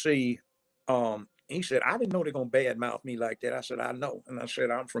 And see, he said, I didn't know they're going to badmouth me like that. I said, I know. And I said,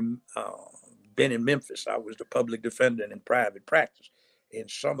 I'm from, been in Memphis. I was the public defender in private practice. And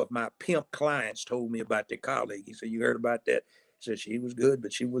some of my pimp clients told me about their colleague. He said, you heard about that? He said, she was good,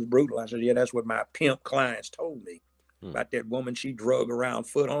 but she was brutal. I said, yeah, that's what my pimp clients told me about that woman she drug around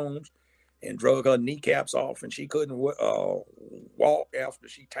foot homes and drug her kneecaps off, and she couldn't walk after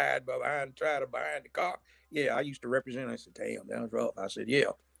she tied her behind the car. Yeah, I used to represent her. I said, damn, that was rough. I said,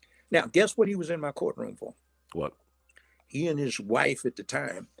 yeah. Now, guess what he was in my courtroom for? What? He and his wife at the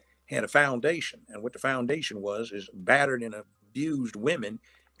time had a foundation, and what the foundation was is battered and abused women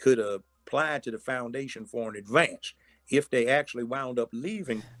could apply to the foundation for an advance if they actually wound up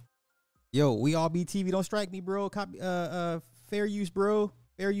leaving. Yo, We All BTV, don't strike me, bro. Fair use, bro.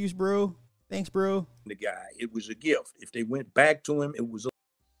 Fair use, bro. Thanks, bro. The guy, it was a gift. If they went back to him, it was a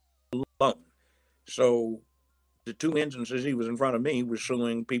loan. So the 2 instances he was in front of me was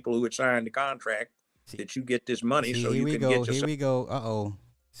suing people who had signed the contract that you get this money so you can get yourself. Here we go. Uh-oh.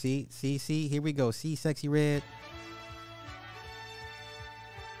 See, here we go. See, Sexy Red.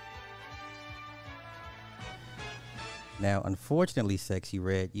 Now, unfortunately, Sexy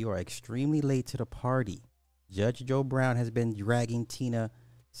Red, you are extremely late to the party. Judge Joe Brown has been dragging Tina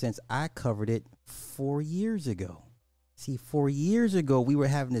since I covered it 4 years ago. See, 4 years ago, we were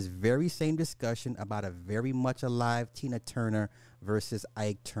having this very same discussion about a very much alive Tina Turner versus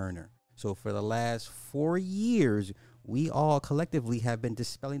Ike Turner. So for the last 4 years, we all collectively have been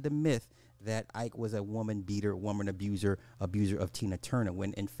dispelling the myth that Ike was a woman beater, woman abuser of Tina Turner,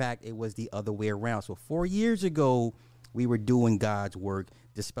 when in fact it was the other way around. So 4 years ago, we were doing God's work,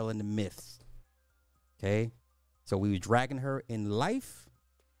 dispelling the myths. Okay? So we were dragging her in life.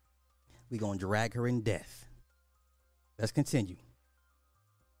 We're going to drag her in death. Let's continue.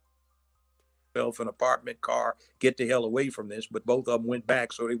 An apartment, car, get the hell away from this, but both of them went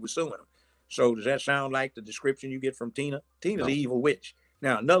back, so they were suing him. So does that sound like the description you get from Tina? Tina's the evil witch.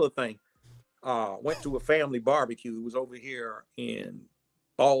 Now, another thing, went to a family barbecue. It was over here in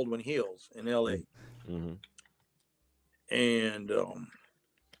Baldwin Hills in L.A. Mm-hmm. And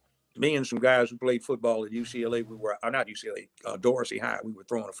me and some guys who played football at UCLA, we were, not UCLA, Dorsey High, we were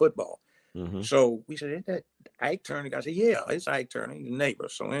throwing a football. Mm-hmm. So we said, "Ain't that Ike Turner?" I said, "Yeah, it's Ike Turner. He's a neighbor."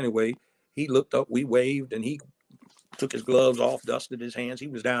 So anyway, he looked up, we waved, and he took his gloves off, dusted his hands. He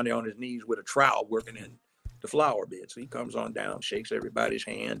was down there on his knees with a trowel working in the flower bed. So he comes on down, shakes everybody's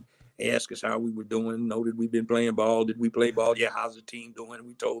hand, asks us how we were doing, noted we'd been playing ball. Did we play ball? Yeah, how's the team doing?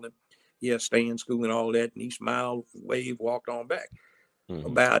 We told him, yeah, stay in school and all that. And he smiled, waved, walked on back. Mm-hmm.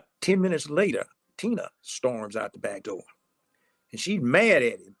 About 10 minutes later, Tina storms out the back door. And she's mad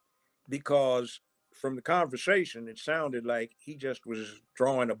at him because from the conversation, it sounded like he just was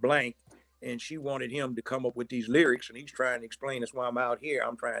drawing a blank and she wanted him to come up with these lyrics. And he's trying to explain, that's why I'm out here.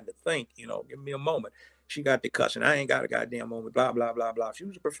 I'm trying to think, give me a moment. She got the cussing. I ain't got a goddamn moment, blah, blah, blah, blah. She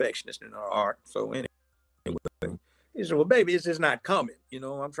was a perfectionist in her art. So anyway, he said, well, baby, it's just not coming.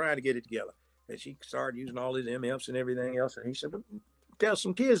 I'm trying to get it together. And she started using all his MFs and everything else. And he said, well, tell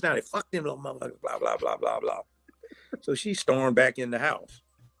some kids down there, fuck them little motherfuckers, blah, blah, blah, blah, blah. So she stormed back in the house.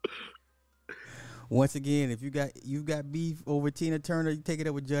 Once again, if you got beef over Tina Turner, you take it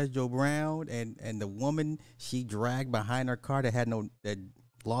up with Judge Joe Brown and the woman she dragged behind her car that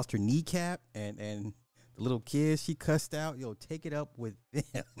lost her kneecap and the little kids she cussed out. Take it up with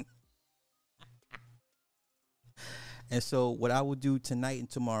them. And so what I will do tonight and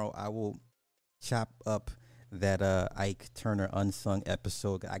tomorrow, I will chop up that Ike Turner Unsung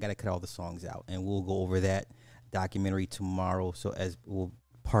episode. I gotta cut all the songs out, and we'll go over that documentary tomorrow. So as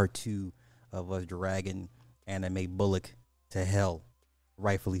part 2 of us dragging Anime Bullock to hell,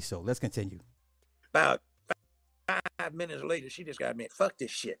 rightfully so. Let's continue. About 5 minutes later, she just got me. Fuck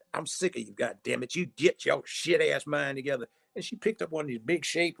this shit. I'm sick of you, goddammit. You get your shit ass mind together. And she picked up one of these big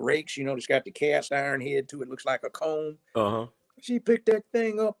shaped rakes, that's got the cast iron head to it. Looks like a comb. Uh-huh. She picked that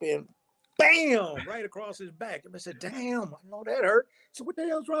thing up and bam, right across his back. And I said, damn, I know that hurt. So what the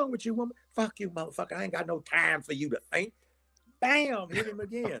hell's wrong with you, woman? Fuck you, motherfucker. I ain't got no time for you to think. Bam, hit him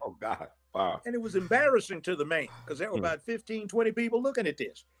again. Oh, God. Wow. And it was embarrassing to the man because there were about 15, 20 people looking at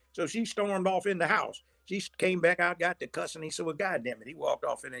this. So she stormed off in the house. She came back out, got the cussing. He said, well, goddamn it. He walked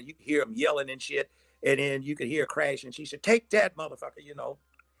off in there. You could hear him yelling and shit. And then you could hear a crash. And she said, take that, motherfucker,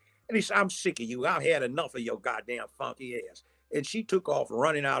 And he said, I'm sick of you. I've had enough of your goddamn funky ass. And she took off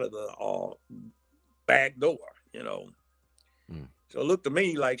running out of the back door, So it looked to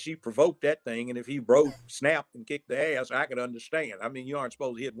me like she provoked that thing. And if he snapped and kicked the ass, I could understand. I mean, you aren't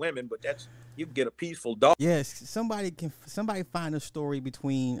supposed to hit women, but you can get a peaceful dog. Yes, somebody find a story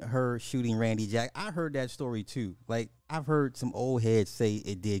between her shooting Randy Jack. I heard that story too. Like, I've heard some old heads say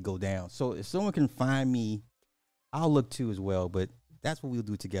it did go down. So if someone can find me, I'll look too as well. But that's what we'll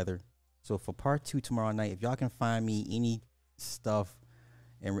do together. So for part 2 tomorrow night, if y'all can find me any stuff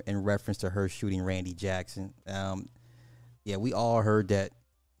in reference to her shooting Randy Jackson, yeah, we all heard that.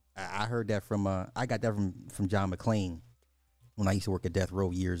 I heard that from I got that from John McClane when I used to work at Death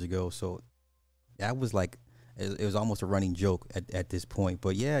Row years ago. So that was like, it was almost a running joke at this point.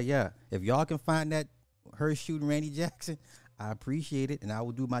 But yeah, if y'all can find that her shooting Randy Jackson, I appreciate it, and I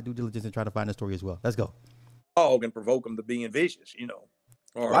will do my due diligence and try to find the story as well. Let's go. Dog and provoke him to being vicious,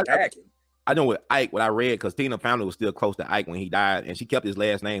 or attacking. I know with Ike, what I read, because Tina family was still close to Ike when he died, and she kept his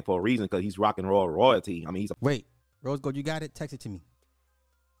last name for a reason because he's rock and roll royalty. I mean, wait. Rose Gold, you got it? Text it to me.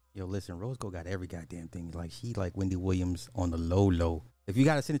 Yo, listen, Rose Gold got every goddamn thing. Like, she like Wendy Williams on the low. If you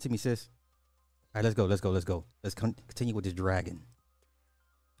got it, send it to me, sis. All right, let's go. Let's continue with this dragon.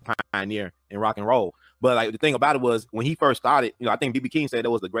 Pioneer in rock and roll. But like the thing about it was when he first started, I think B.B. King said that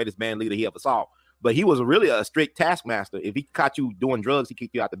was the greatest band leader he ever saw. But he was really a strict taskmaster. If he caught you doing drugs, he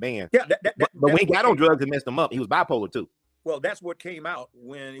kicked you out the band. Yeah, but when he got on drugs, it messed him up. He was bipolar too. Well, that's what came out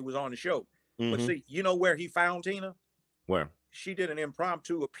when he was on the show. But see, you know where he found Tina? Where? She did an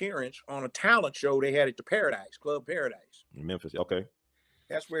impromptu appearance on a talent show they had at the Club Paradise. In Memphis, okay.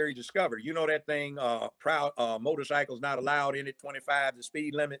 That's where he discovered. You know that thing, proud motorcycles not allowed in it, 25, the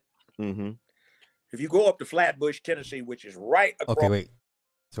speed limit? Mm-hmm. If you go up to Flatbush, Tennessee, which is right across. Okay, wait.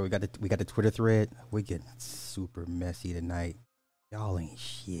 So we got the Twitter thread. We're getting super messy tonight. Y'all ain't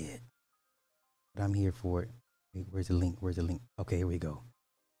shit. But I'm here for it. Wait, where's the link? Where's the link? Okay, here we go.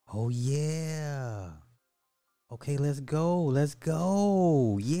 Oh yeah. Okay, let's go. Let's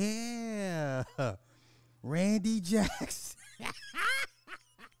go. Yeah. Randy Jackson.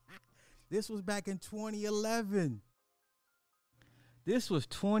 This was back in 2011. This was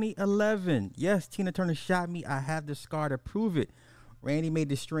 2011. Yes, Tina Turner shot me. I have the scar to prove it. Randy made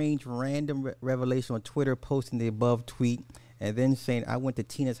the strange random revelation on Twitter, posting the above tweet and then saying, I went to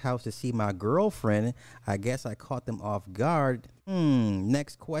Tina's house to see my girlfriend. I guess I caught them off guard.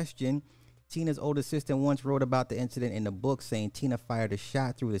 Next question. Tina's older sister once wrote about the incident in the book, saying Tina fired a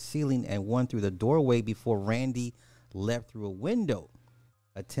shot through the ceiling and one through the doorway before Randy left through a window.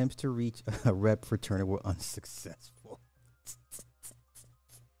 Attempts to reach a rep for Turner were unsuccessful.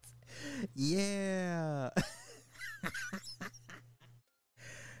 Yeah.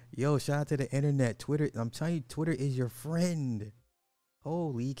 Yo, shout out to the internet. Twitter, I'm telling you, Twitter is your friend.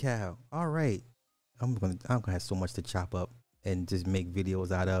 Holy cow. All right. I'm gonna have so much to chop up and just make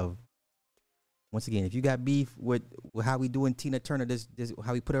videos out of. Once again, if you got beef with how we doing Tina Turner, this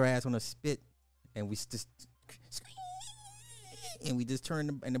how we put her ass on a spit and we just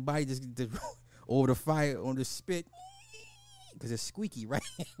turn and the body just over the fire on the spit because it's squeaky, right?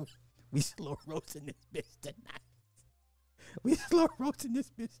 We slow roasting this bitch tonight. We slow roasting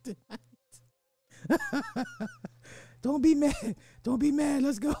this bitch tonight. Don't be mad. Don't be mad.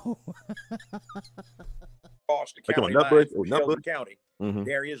 Let's go. Across the county line from Shelby County.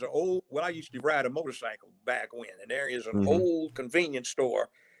 There is an old, well, I used to ride a motorcycle back when, and there is an old convenience store,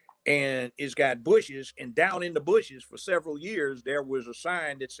 and it's got bushes, and down in the bushes for several years, there was a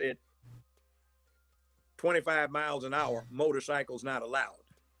sign that said 25 miles an hour, motorcycles not allowed.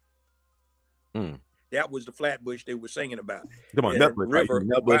 That was the Flatbush they were singing about. Come on, Nutbush. River Right?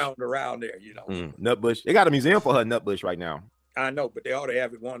 Nutbush. wound around there, you know. Nutbush. They got a museum for her Nutbush right now. I know, but they ought to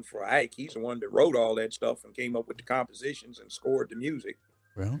have it one for Ike. He's the one that wrote all that stuff and came up with the compositions and scored the music.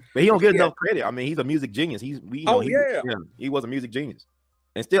 Well, but he don't get enough credit. I mean, he's a music genius. He was a music genius.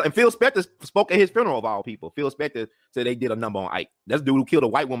 And Phil Spector spoke at his funeral of all people. Phil Spector said they did a number on Ike. That's the dude who killed a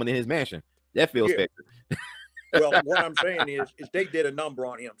white woman in his mansion. That Phil Spector. Well, what I'm saying is they did a number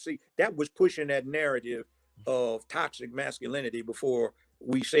on him. See, that was pushing that narrative of toxic masculinity before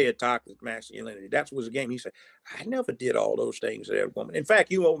we said toxic masculinity. That was a game. He said, I never did all those things to that woman. In fact,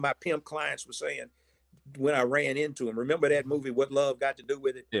 my pimp clients were saying when I ran into him, remember that movie, What Love Got to Do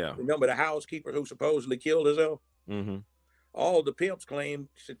with It? Yeah. Remember the housekeeper who supposedly killed herself? All the pimps claim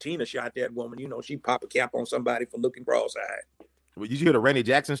Tina shot that woman. You know, she popped a cap on somebody for looking cross-eyed. Well, did you hear the Randy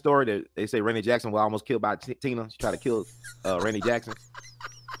Jackson story that they say Randy Jackson was almost killed by Tina? She tried to kill Randy Jackson.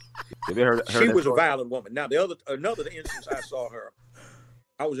 Have you heard she was story? A violent woman. Now, another instance I saw her,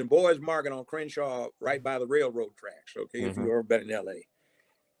 I was in Boys Market on Crenshaw, right by the railroad tracks, okay, if you've ever been in L.A.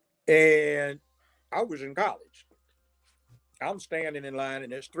 And I was in college. I'm standing in line,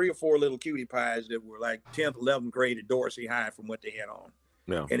 and there's 3 or 4 little cutie pies that were like 10th, 11th grade at Dorsey High from what they had on.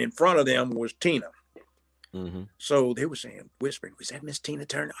 Yeah. And in front of them was Tina. So they were saying, whispering, was that Miss Tina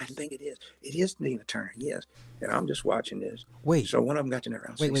Turner? I think it is. It is Tina Turner, yes. And I'm just watching this. Wait. So one of them got to know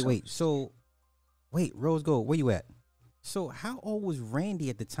around. Wait. So, Rose Gold, where you at? So how old was Randy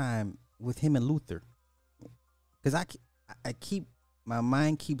at the time with him and Luther? Because my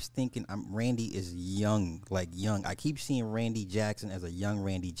mind keeps thinking Randy is young, like young. I keep seeing Randy Jackson as a young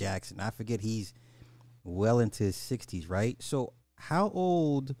Randy Jackson. I forget he's well into his 60s, right? So how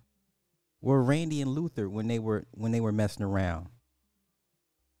old were Randy and Luther when they were messing around?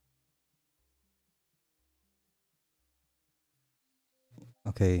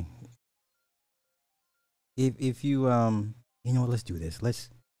 Okay. If you you know what, let's do this.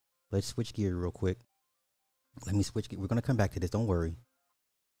 Let's switch gear real quick. Let me switch gear. We're gonna come back to this. Don't worry.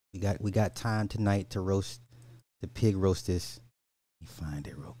 We got time tonight to pig roast this. Let me find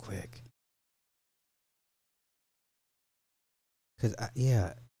it real quick. Cause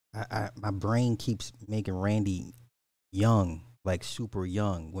my brain keeps making Randy young, like super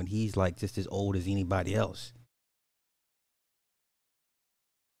young, when he's like just as old as anybody else.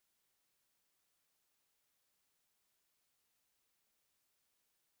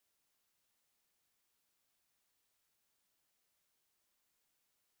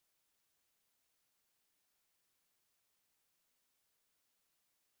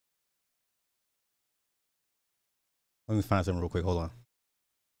 Let me find something real quick. Hold on.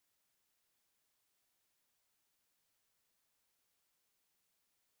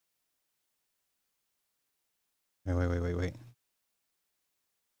 Wait.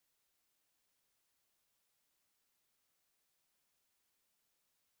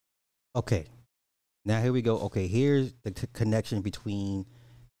 Okay. Now here we go. Okay, here's the connection between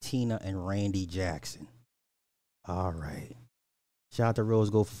Tina and Randy Jackson. All right. Shout out to Rose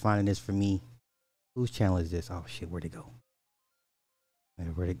Gold for finding this for me. Whose channel is this? Oh shit, where'd it go? Damn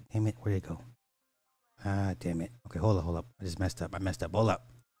it, where'd it go? Ah, damn it. Okay, hold up. I just messed up. Hold up.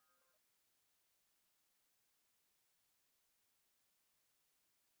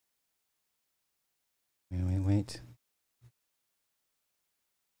 Wait.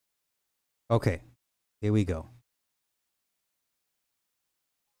 Okay, here we go.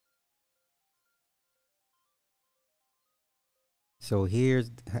 So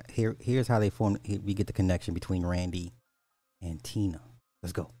here's how they form. We get the connection between Randy and Tina.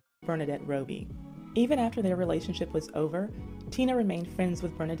 Let's go. Bernadette Roby. Even after their relationship was over, Tina remained friends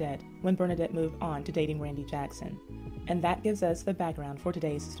with Bernadette when Bernadette moved on to dating Randy Jackson. And that gives us the background for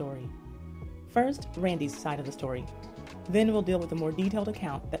today's story. First, Randy's side of the story. Then we'll deal with a more detailed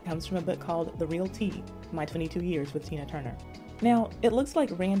account that comes from a book called The Real Tea, My 22 Years with Tina Turner. Now, it looks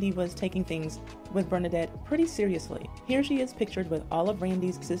like Randy was taking things with Bernadette pretty seriously. Here she is pictured with all of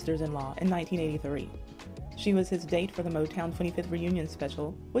Randy's sisters-in-law in 1983. She was his date for the Motown 25th reunion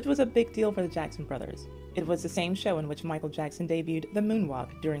special, which was a big deal for the Jackson brothers. It was the same show in which Michael Jackson debuted the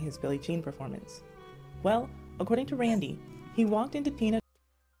moonwalk during his Billie Jean performance. Well, according to Randy, he walked into Tina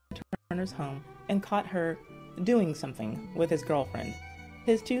Turner's home and caught her doing something with his girlfriend.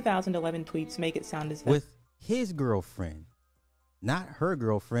 His 2011 tweets make it sound as though... With his girlfriend. Not her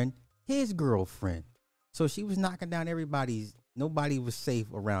girlfriend, his girlfriend. So she was knocking down nobody was safe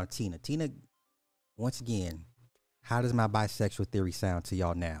around Tina. Tina, once again, how does my bisexual theory sound to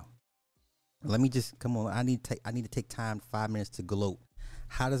y'all now? Let me just, come on, I need to take time, 5 minutes to gloat.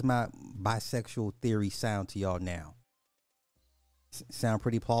 How does my bisexual theory sound to y'all now? Sound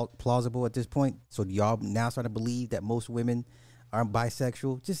pretty plausible at this point? So do y'all now start to believe that most women are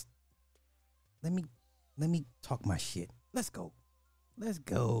bisexual? Just let me talk my shit. Let's go.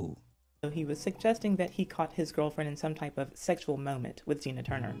 He was suggesting that he caught his girlfriend in some type of sexual moment with Tina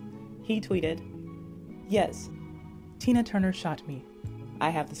Turner. He tweeted, "Yes, Tina Turner shot me.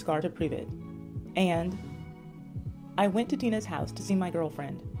 I have the scar to prove it. And I went to Tina's house to see my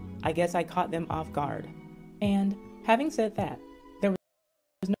girlfriend. I guess I caught them off guard. And having said that, there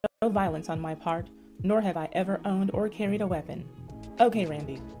was no violence on my part, nor have I ever owned or carried a weapon. Okay,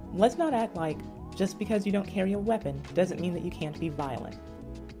 Randy, let's not act like just because you don't carry a weapon doesn't mean that you can't be violent."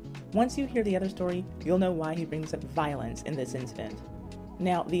 Once you hear the other story, you'll know why he brings up violence in this incident.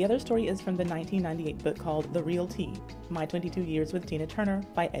 Now, the other story is from the 1998 book called The Real Tea, My 22 Years with Tina Turner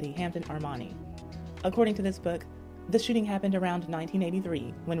by Eddie Hampton Armani. According to this book, the shooting happened around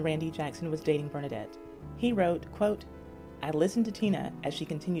 1983 when Randy Jackson was dating Bernadette. He wrote, quote, "I listened to Tina as she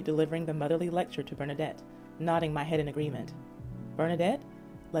continued delivering the motherly lecture to Bernadette, nodding my head in agreement. Bernadette,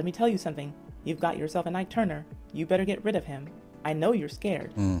 let me tell you something. You've got yourself a Ike Turner. You better get rid of him. I know you're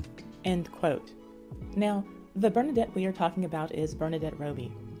scared." End quote. Now, the Bernadette we are talking about is Bernadette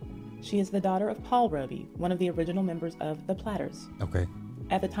Roby. She is the daughter of Paul Roby, one of the original members of the Platters. Okay.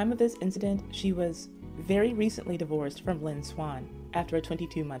 At the time of this incident, she was very recently divorced from Lynn Swann after a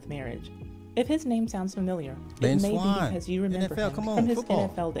 22-month marriage. If his name sounds familiar, it may be because you remember him from his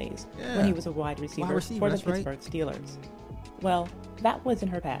NFL days when he was a wide receiver for the Pittsburgh Steelers. Well, that was in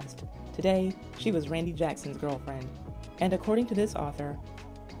her past. Today, she was Randy Jackson's girlfriend. And according to this author,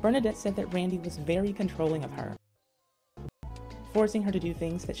 Bernadette said that Randy was very controlling of her, forcing her to do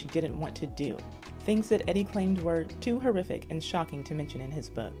things that she didn't want to do, things that Eddie claimed were too horrific and shocking to mention in his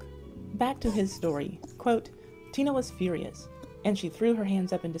book. Back to his story, quote, "Tina was furious, and she threw her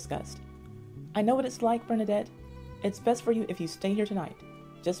hands up in disgust. I know what it's like, Bernadette. It's best for you if you stay here tonight.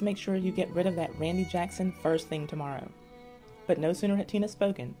 Just make sure you get rid of that Randy Jackson first thing tomorrow." But no sooner had Tina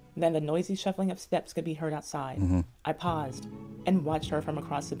spoken than the noisy shuffling of steps could be heard outside. I paused and watched her from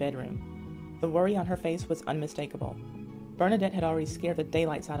across the bedroom. The worry on her face was unmistakable. Bernadette had already scared the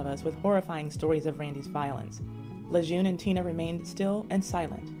daylights out of us with horrifying stories of Randy's violence. Lejeune and Tina remained still and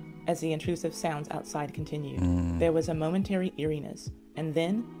silent as the intrusive sounds outside continued. There was a momentary eeriness, and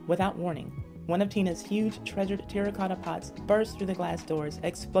then, without warning, one of Tina's huge treasured terracotta pots burst through the glass doors,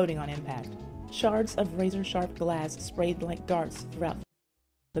 exploding on impact. Shards of razor-sharp glass sprayed like darts throughout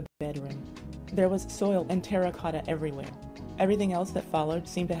the bedroom. There was soil and terracotta everywhere. Everything else that followed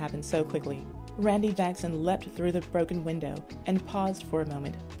seemed to happen so quickly. Randy Jackson leapt through the broken window and paused for a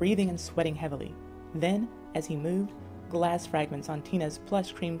moment, breathing and sweating heavily. Then, as he moved, glass fragments on Tina's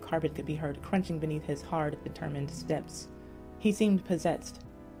plush cream carpet could be heard crunching beneath his hard, determined steps. He seemed possessed,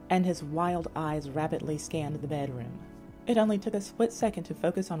 and his wild eyes rapidly scanned the bedroom. It only took a split second to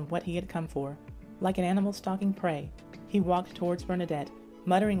focus on what he had come for. Like an animal stalking prey, he walked towards Bernadette,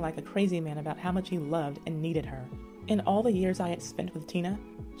 muttering like a crazy man about how much he loved and needed her. In all the years I had spent with Tina,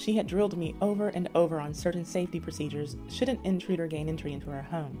 she had drilled me over and over on certain safety procedures should an intruder gain entry into her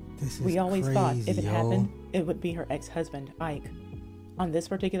home. We always thought if it happened, it would be her ex-husband, Ike. On this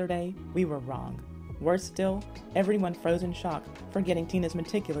particular day, we were wrong. Worse still, everyone froze in shock, forgetting Tina's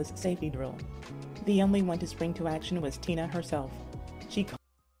meticulous safety drill. The only one to spring to action was Tina herself. She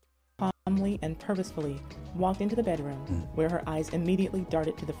calmly and purposefully walked into the bedroom, where her eyes immediately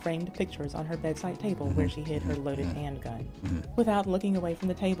darted to the framed pictures on her bedside table where she hid her loaded handgun. Without looking away from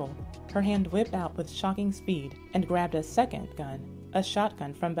the table, her hand whipped out with shocking speed and grabbed a second gun, a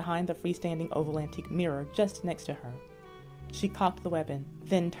shotgun, from behind the freestanding oval antique mirror just next to her. She cocked the weapon,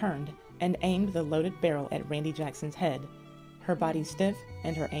 then turned and aimed the loaded barrel at Randy Jackson's head. Her body stiff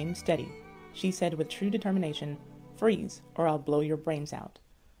and her aim steady. She said with true determination, "Freeze, or I'll blow your brains out."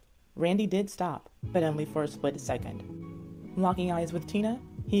 Randy did stop, but only for a split second. Locking eyes with Tina,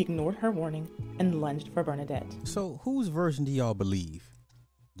 he ignored her warning and lunged for Bernadette. So whose version do y'all believe?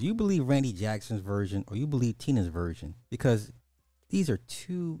 Do you believe Randy Jackson's version or you believe Tina's version? Because these are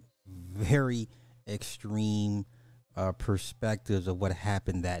two very extreme perspectives of what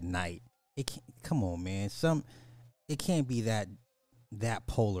happened that night. It can't, come on, man. It can't be that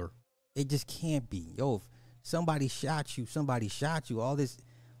polar. It just can't be. Yo, if somebody shot you. All this.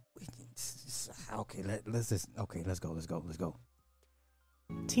 Okay, let's go.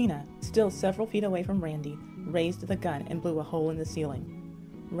 Tina, still several feet away from Randy, raised the gun and blew a hole in the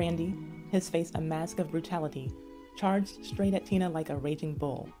ceiling. Randy, his face a mask of brutality, charged straight at Tina like a raging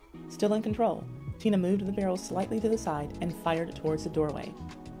bull. Still in control, Tina moved the barrel slightly to the side and fired towards the doorway.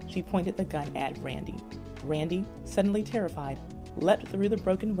 She pointed the gun at Randy. Randy, suddenly terrified, leapt through the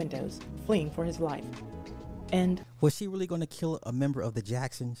broken windows, fleeing for his life. And was she really going to kill a member of the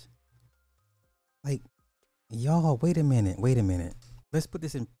Jacksons? Like, y'all, wait a minute. Let's put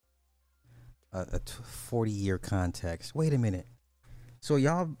this in a 40-year context. Wait a minute. So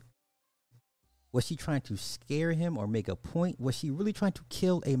y'all, was she trying to scare him or make a point? Was she really trying to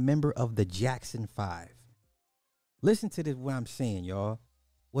kill a member of the Jackson 5? Listen to this, what I'm saying, y'all.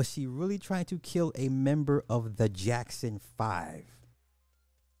 Was she really trying to kill a member of the Jackson 5?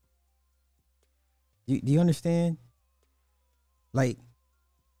 Do you understand? Like,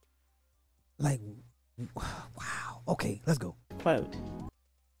 wow. Okay, let's go. Quote,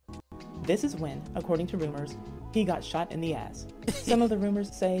 "This is when, according to rumors, he got shot in the ass. Some of the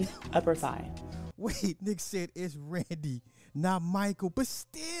rumors say upper thigh." Wait, Nick said it's Randy, not Michael, but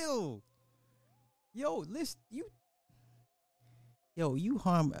still. Yo, listen, you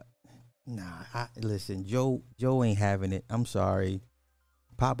harm. Nah, listen, Joe ain't having it. I'm sorry.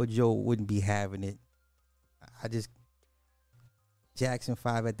 Papa Joe wouldn't be having it. Jackson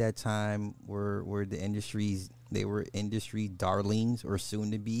 5 at that time were the industries, they were industry darlings, or soon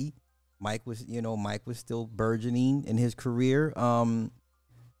to be. Mike was still burgeoning in his career. Come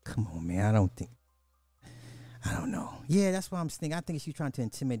on, man. I don't know. Yeah, that's what I'm thinking. I think she's trying to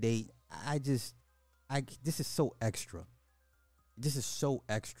intimidate. This is so extra.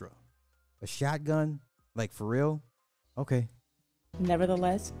 A shotgun? Like, for real? Okay.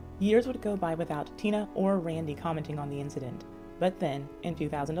 Nevertheless, years would go by without Tina or Randy commenting on the incident. But then, in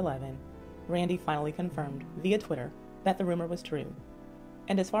 2011, Randy finally confirmed via Twitter that the rumor was true.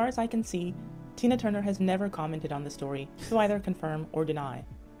 And as far as I can see, Tina Turner has never commented on the story to either confirm or deny.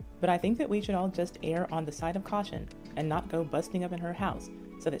 But I think that we should all just err on the side of caution and not go busting up in her house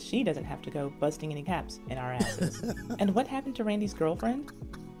so that she doesn't have to go busting any caps in our asses. And what happened to Randy's girlfriend?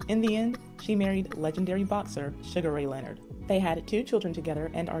 In the end, she married legendary boxer Sugar Ray Leonard. They had 2 children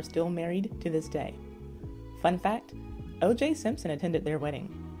together and are still married to this day. Fun fact, O.J. Simpson attended their wedding.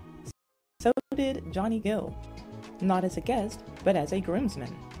 So did Johnny Gill. Not as a guest, but as a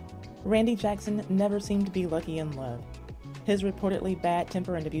groomsman. Randy Jackson never seemed to be lucky in love. His reportedly bad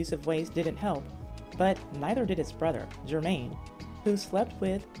temper and abusive ways didn't help, but neither did his brother, Jermaine, who slept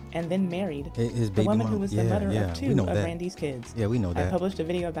with and then married the woman who was the mother of 2 of Randy's kids. Yeah, we know that. I published a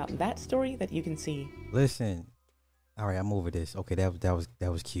video about that story that you can see. Listen, all right, I'm over this. Okay, that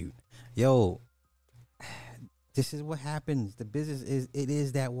was cute. Yo, this is what happens. The business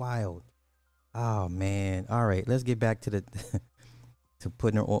is that wild. Oh man. All right, let's get back to to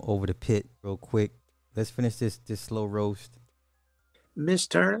putting her over the pit real quick. Let's finish this slow roast. Miss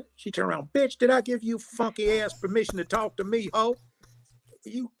Turner, she turned around. Bitch, did I give you funky ass permission to talk to me, ho?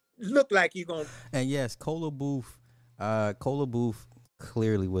 You look like you gonna. And yes, Cola Booth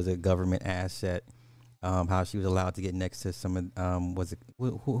clearly was a government asset. How she was allowed to get next to some of was it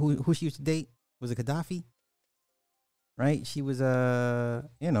who she used to date? Was it Gaddafi? Right? She was Cola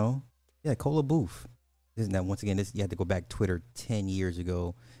Booth. Isn't that, once again, this, you had to go back Twitter 10 years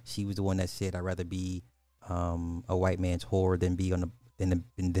ago. She was the one that said, I'd rather be a white man's whore than be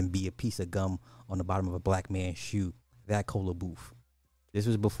than be a piece of gum on the bottom of a black man's shoe. That Cola Booth. This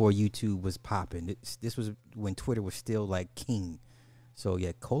was before YouTube was popping. This was when Twitter was still like king. So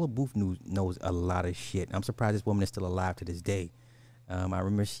yeah, Cola Booth knows a lot of shit. I'm surprised this woman is still alive to this day. I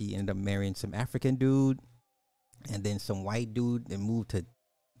remember she ended up marrying some African dude, and then some white dude that moved to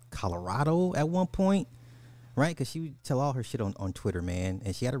Colorado at one point, right? Because she would tell all her shit on Twitter, man.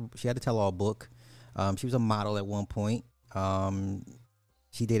 And she had a tell-all book. She was a model at one point.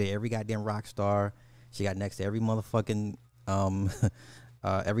 She dated every goddamn rock star. She got next to every motherfucking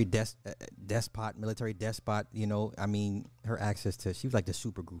every despot, military despot. You know, I mean, her access to, she was like the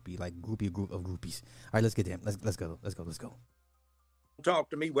super groupie, like groupie group of groupies. All right, let's get them. Let's go.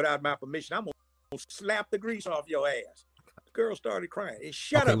 Talk to me without my permission. I'm gonna slap the grease off your ass. The girl started crying. Hey,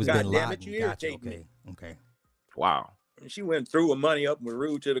 shut up, goddammit. You irritate me. Okay. Wow. And she went, threw her money up and was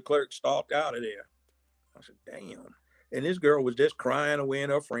rude to the clerk, stalked out of there. I said, damn. And this girl was just crying away,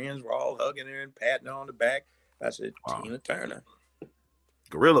 and her friends were all hugging her and patting her on the back. I said, wow. Tina Turner.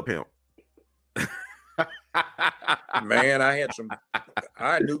 Gorilla Pimp. Man, I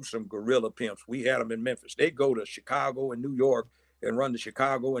knew some gorilla pimps. We had them in Memphis. They'd go to Chicago and New York and run the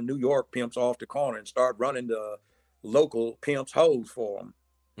Chicago and New York pimps off the corner and start running the local pimps' hoes for them.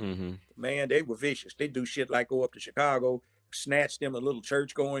 Mm-hmm. Man, they were vicious. They do shit like go up to Chicago, snatch them a little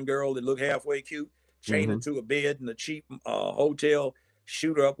church-going girl that looked halfway cute, chain her to a bed in a cheap hotel,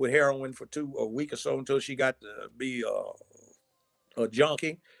 shoot her up with heroin for a week or so until she got to be a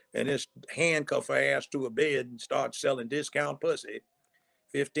junkie, and just handcuff her ass to a bed and start selling discount pussy.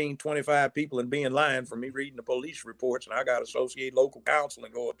 15, 25 people and being lying for me reading the police reports, and I got to associate local counsel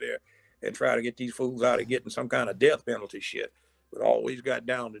and go up there and try to get these fools out of getting some kind of death penalty shit. But always got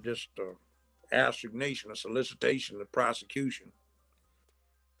down to just assignation, a solicitation, a prosecution.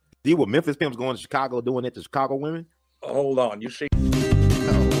 See what Memphis pimps going to Chicago doing it to Chicago women? Hold on, you see?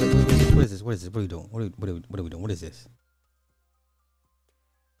 What is this? What are we doing? What are we doing? What is this?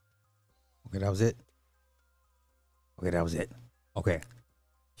 Okay, that was it. Okay.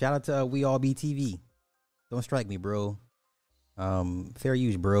 Shout out to We All Be TV. Don't strike me, bro. Fair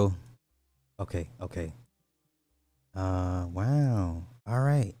use, bro. Okay. Wow. All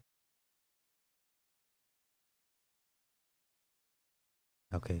right.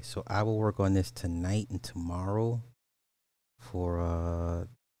 Okay, so I will work on this tonight and tomorrow for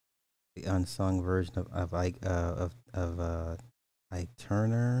the unsung version of Ike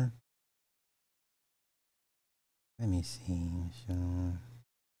Turner. Let me see. Sure.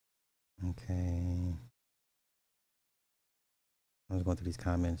 Okay. I was going through these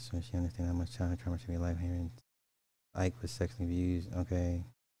comments so she understands how much time trauma should be life here. Ike was sexually abused. Okay.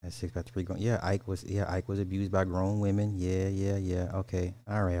 At 6x3 going. Yeah, Ike was abused by grown women. Yeah. Okay.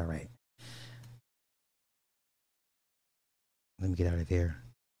 All right. Let me get out of there.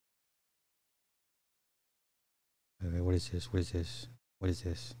 Okay, what is this?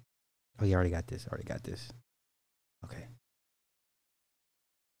 Oh, you already got this. Okay.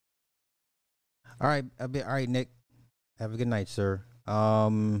 All right, Nick. Have a good night, sir.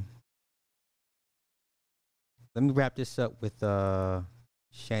 Let me wrap this up with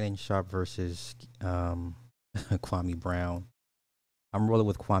Shannon Sharpe versus Kwame Brown. I'm rolling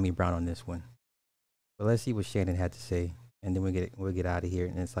with Kwame Brown on this one. But let's see what Shannon had to say, and then we'll get out of here,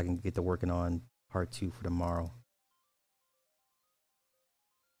 and so I can get to working on part 2 for tomorrow.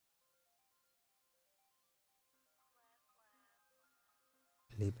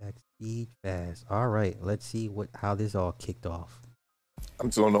 Playback speed fast. All right, let's see how this all kicked off.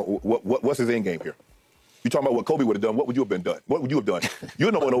 I'm still don't know what's his end game here. You talking about what Kobe would have done? What would you have been done? What would you have done?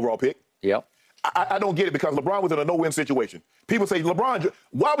 You're number 1 overall pick. Yep. I don't get it because LeBron was in a no-win situation. People say, LeBron,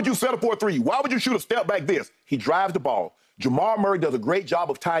 why would you settle for a 3? Why would you shoot a step back this? He drives the ball. Jamal Murray does a great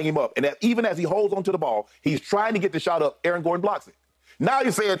job of tying him up. And even as he holds onto the ball, he's trying to get the shot up. Aaron Gordon blocks it. Now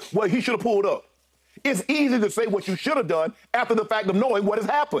you're saying, well, he should have pulled up. It's easy to say what you should have done after the fact of knowing what has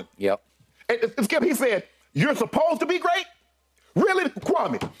happened. Yep. And Skip, he said, you're supposed to be great? Really,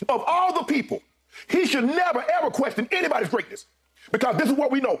 Kwame, of all the people, he should never, ever question anybody's greatness. Because this is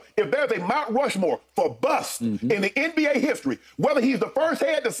what we know. If there's a Mount Rushmore for busts in the NBA history, whether he's the first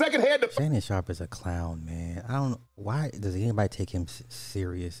head, the second head... Shannon Sharpe is a clown, man. I don't know. Why does anybody take him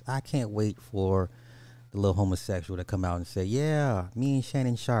serious? I can't wait for the little homosexual to come out and say, yeah, me and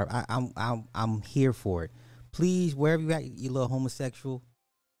Shannon Sharpe, I'm here for it. Please, wherever you at, you little homosexual,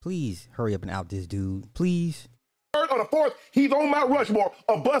 please hurry up and out this dude. Please. Third or the fourth, he's on Mount Rushmore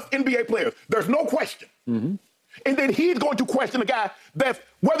of bust NBA players. There's no question. And then he's going to question a guy that's,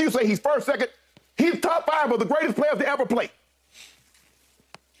 whether you say he's first, second, he's top 5 of the greatest players to ever play.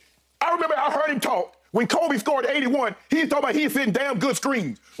 I remember I heard him talk When Kobe scored 81, he's talking about he's setting damn good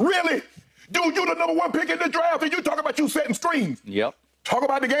screens. Really? Dude, you the #1 pick in the draft, and you talking about you setting screens. Yep. Talk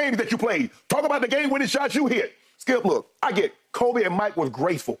about the games that you played. Talk about the game-winning shots you hit. Skip, look, I get Kobe and Mike was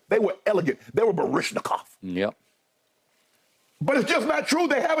graceful. They were elegant. They were Baryshnikov. Yep. But it's just not true.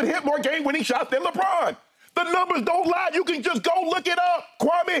 They haven't hit more game-winning shots than LeBron. The numbers don't lie. You can just go look it up,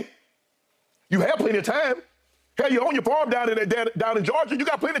 Kwame. You have plenty of time. Hell, you own your farm down in Georgia. You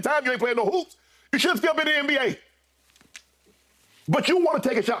got plenty of time. You ain't playing no hoops. You should still be in the NBA. But you want to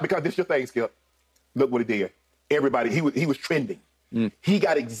take a shot because this your thing, Skip. Look what he did. Everybody, he was trending. He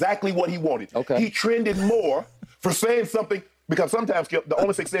got exactly what he wanted. Okay. He trended more for saying something, because sometimes, Skip, the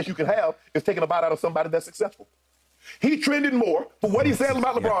only success you can have is taking a bite out of somebody that's successful. He trended more for what he said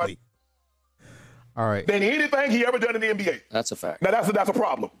about LeBron all right. than anything he ever done in the NBA. That's a fact. Now, that's a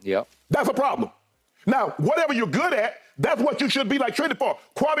problem. Yep. That's a problem. Now, whatever you're good at, that's what you should be like trending for.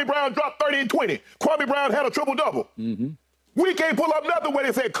 Kwame Brown dropped 30 and 20. Kwame Brown had a triple-double. We can't pull up nothing where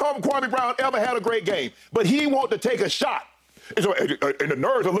they said Kwame Brown ever had a great game. But he want to take a shot. And the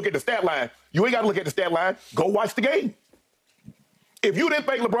nerds will look at the stat line. You ain't got to look at the stat line. Go watch the game. If you didn't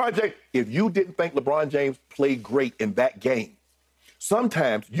think LeBron James played great in that game,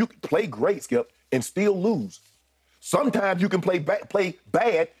 sometimes you can play great, Skip, and still lose. Sometimes you can play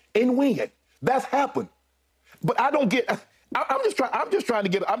bad and win. That's happened. But I don't get. I'm just trying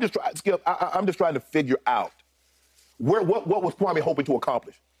to figure out what was Kwame hoping to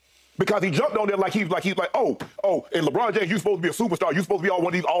accomplish. Because he jumped on there like he's like, oh, and LeBron James, you're supposed to be a superstar. You're supposed to be one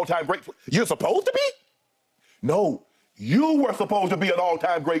of these all-time great players. You're supposed to be? No, you were supposed to be an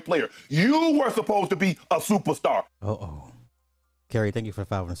all-time great player. You were supposed to be a superstar. Kerry, thank you for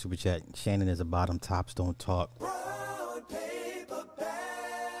the $5 super chat. Shannon is a bottom. Tops don't talk.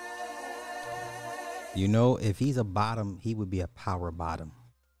 You know, if he's a bottom, he would be a power bottom.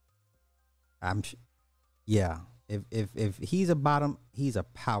 Yeah. If he's a bottom, he's a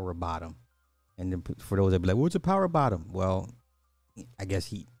power bottom. And then for those that be like, what's a power bottom? Well, I guess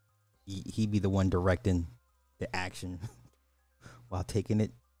he'd be the one directing the action while taking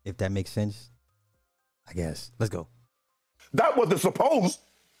it, if that makes sense. I guess. Let's go. That was the supposed,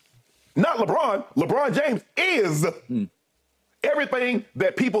 not LeBron. LeBron James is everything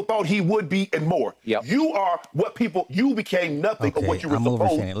that people thought he would be and more. Yep. You became nothing of what you were I'm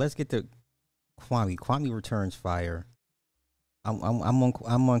supposed to. Let's get to Kwame. Kwame returns fire. I'm on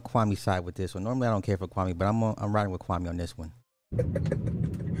Kwame's side with this one. Normally I don't care for Kwame, but I'm riding with Kwame on this one.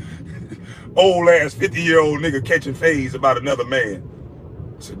 Old ass 50-year-old nigga catching phase about another man.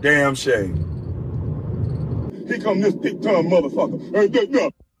 It's a damn shame. Here come this thick-tongued motherfucker. Hey,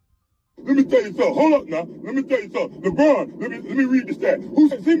 no. Let me tell you something. Hold up now. Let me tell you something. LeBron, let me read the stat.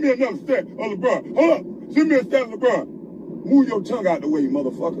 Send me another stat of LeBron. Hold up. Send me a stat of LeBron. Move your tongue out the way,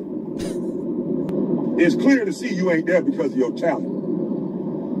 motherfucker. It's clear to see you ain't there because of your talent.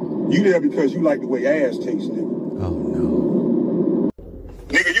 You there because you like the way ass tastes, nigga. Oh, no.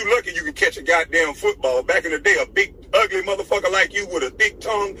 Nigga, you lucky you can catch a goddamn football. Back in the day, a big, ugly motherfucker like you with a thick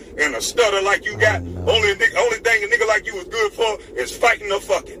tongue and a stutter like you got, only thing a nigga like you was good for is fighting or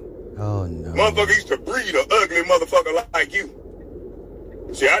fucking. Oh, no. Motherfucker used to breed an ugly motherfucker like you.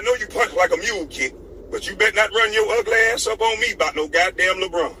 See, I know you punch like a mule kick, but you better not run your ugly ass up on me about no goddamn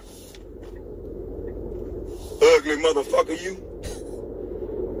LeBron. Ugly motherfucker, you.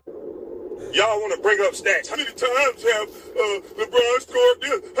 Y'all want to bring up stats. How many times have LeBron scored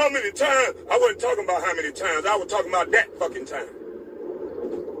this? How many times? I wasn't talking about how many times. I was talking about that fucking time.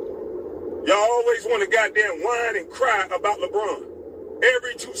 Y'all always want to goddamn whine and cry about LeBron.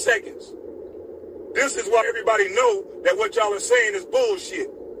 Every 2 seconds. This is why everybody know that what y'all are saying is bullshit.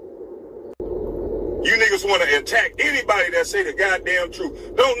 You niggas want to attack anybody that say the goddamn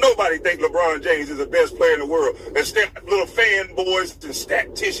truth. Don't nobody think LeBron James is the best player in the world. Instead, little fanboys and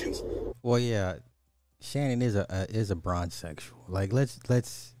statisticians. Well, yeah, Shannon is a bronzexual. Like,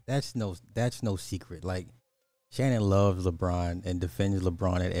 that's no secret. Like, Shannon loves LeBron and defends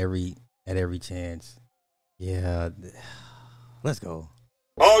LeBron at every chance. Yeah, let's go.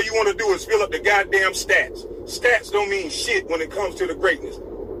 All you want to do is fill up the goddamn stats. Stats don't mean shit when it comes to the greatness.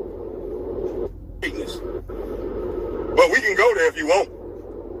 But we can go there if you want.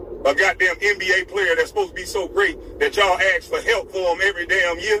 A goddamn NBA player that's supposed to be so great that y'all ask for help for him every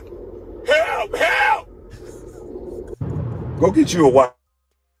damn year. Help! Help! Go get you a wife.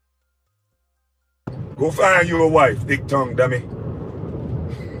 Go find you a wife, thick tongue dummy.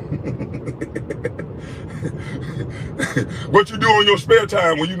 What you do in your spare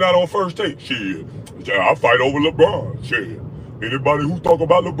time when you're not on first take? Shit, I fight over LeBron. Shit. Anybody who talk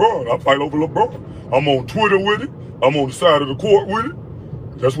about LeBron, I fight over LeBron. I'm on Twitter with it. I'm on the side of the court with it.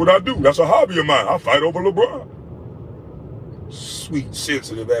 That's what I do. That's a hobby of mine. I fight over LeBron. Sweet,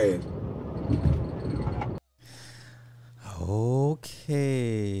 sensitive ass.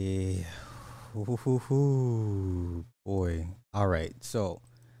 Okay. Ooh, boy. All right. So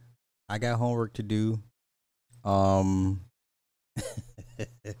I got homework to do.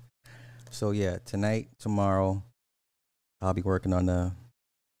 So yeah, tonight, tomorrow, I'll be working on the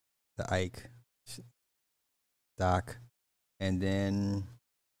Ike doc, and then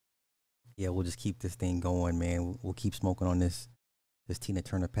yeah, we'll just keep this thing going, man. We'll keep smoking on this Tina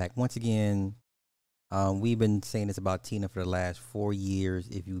Turner pack. Once again, we've been saying this about Tina for the last 4 years.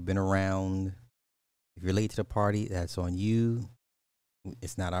 If you've been around, if you're late to the party, that's on you.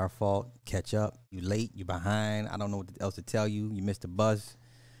 It's not our fault. Catch up. You late, you behind. I don't know what else to tell you. You missed the bus,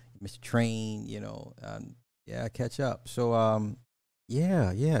 you missed the train, yeah, catch up. So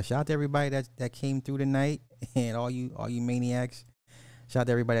yeah. Shout out to everybody that came through tonight and all you maniacs. Shout out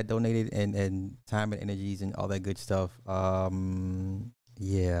to everybody that donated and time and energies and all that good stuff.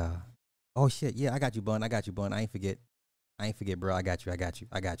 Yeah. Oh shit, yeah, I got you, Bun. I ain't forget, bro. I got you. Let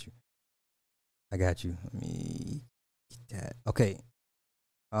me get that. Okay.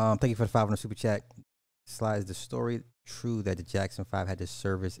 Thank you for the 500 super chat. Slides the story true that the Jackson 5 had to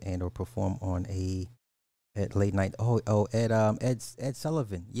service and or perform on at late night. Ed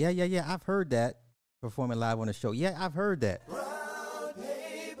Sullivan. Yeah. I've heard that performing live on the show. Yeah, I've heard that.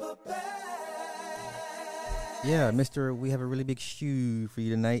 Yeah, Mr. We have a really big shoe for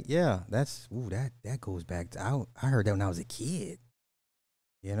you tonight. Yeah, that goes back to I heard that when I was a kid.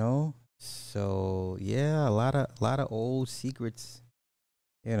 So yeah, a lot of old secrets.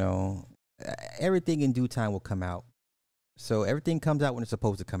 Everything in due time will come out. So everything comes out when it's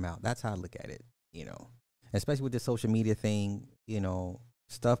supposed to come out. That's how I look at it. Especially with the social media thing.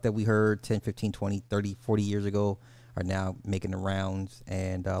 Stuff that we heard 10, 15, 20, 30, 40 years ago are now making the rounds,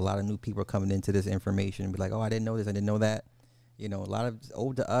 and a lot of new people are coming into this information and be like, oh, I didn't know this, I didn't know that. A lot of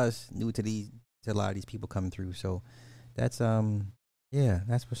old to us, new to a lot of these people coming through. So that's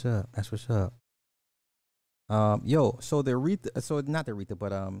that's what's up. So not the Aretha,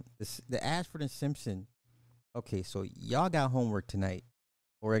 but the Ashford and Simpson. Okay, so y'all got homework tonight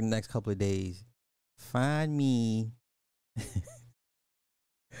or in the next couple of days. Find me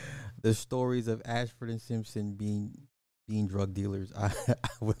the stories of Ashford and Simpson being drug dealers. I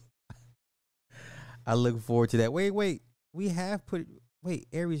look forward to that. Wait, we have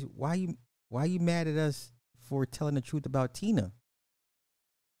Aries, why you mad at us for telling the truth about Tina?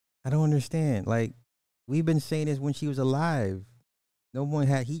 I don't understand. Like, we've been saying this when she was alive. No one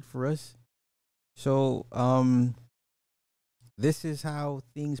had heat for us. So this is how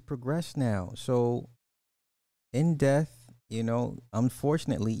things progress now. So in death,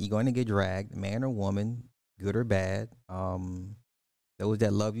 unfortunately, you're going to get dragged, man or woman, good or bad. Those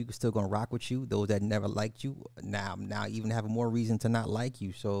that love you are still going to rock with you. Those that never liked you now even have more reason to not like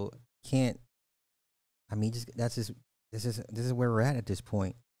you. So this is where we're at this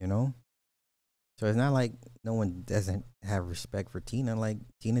point, So it's not like no one doesn't have respect for Tina. Like,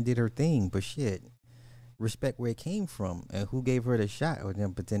 Tina did her thing, but shit, respect where it came from and who gave her the shot.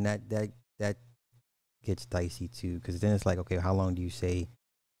 But then that gets dicey too, because then it's like, okay, how long do you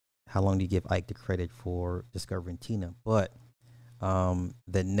give Ike the credit for discovering Tina? But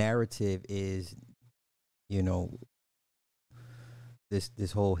the narrative is,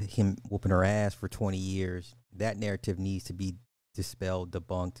 this whole him whooping her ass for 20 years, that narrative needs to be dispelled,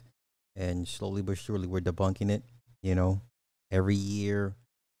 debunked, and slowly but surely we're debunking it. Every year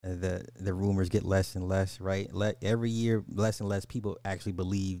the rumors get less and less, right? Every year less and less people actually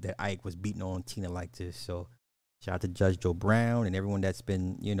believe that Ike was beating on Tina like this. So shout out to Judge Joe Brown and everyone that's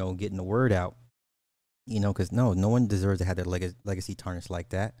been getting the word out, because no one deserves to have their legacy tarnished like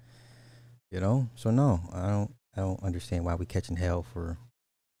that. So no, I don't understand why we catching hell for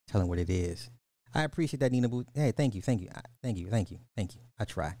telling what it is. I appreciate that, Nina Boo. Hey, thank you. I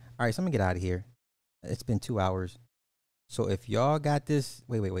try. All right, so I'm gonna get out of here. It's been 2 hours. So if y'all got this,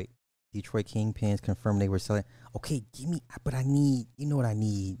 wait. Detroit Kingpins confirmed they were selling. Okay, but I need, what I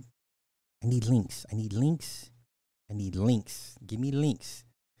need? I need links. Give me links. I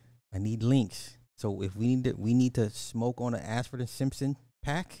need links. So if we need to smoke on an Ashford and Simpson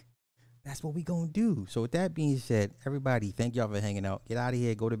pack, that's what we gonna do. So with that being said, everybody, thank y'all for hanging out. Get out of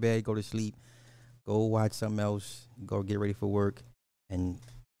here, go to bed, go to sleep, go watch something else, go get ready for work, and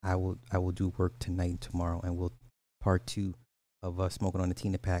I will do work tonight and tomorrow, and we'll part 2 of smoking on the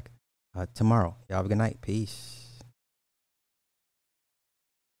Tina pack tomorrow. Y'all have a good night. Peace.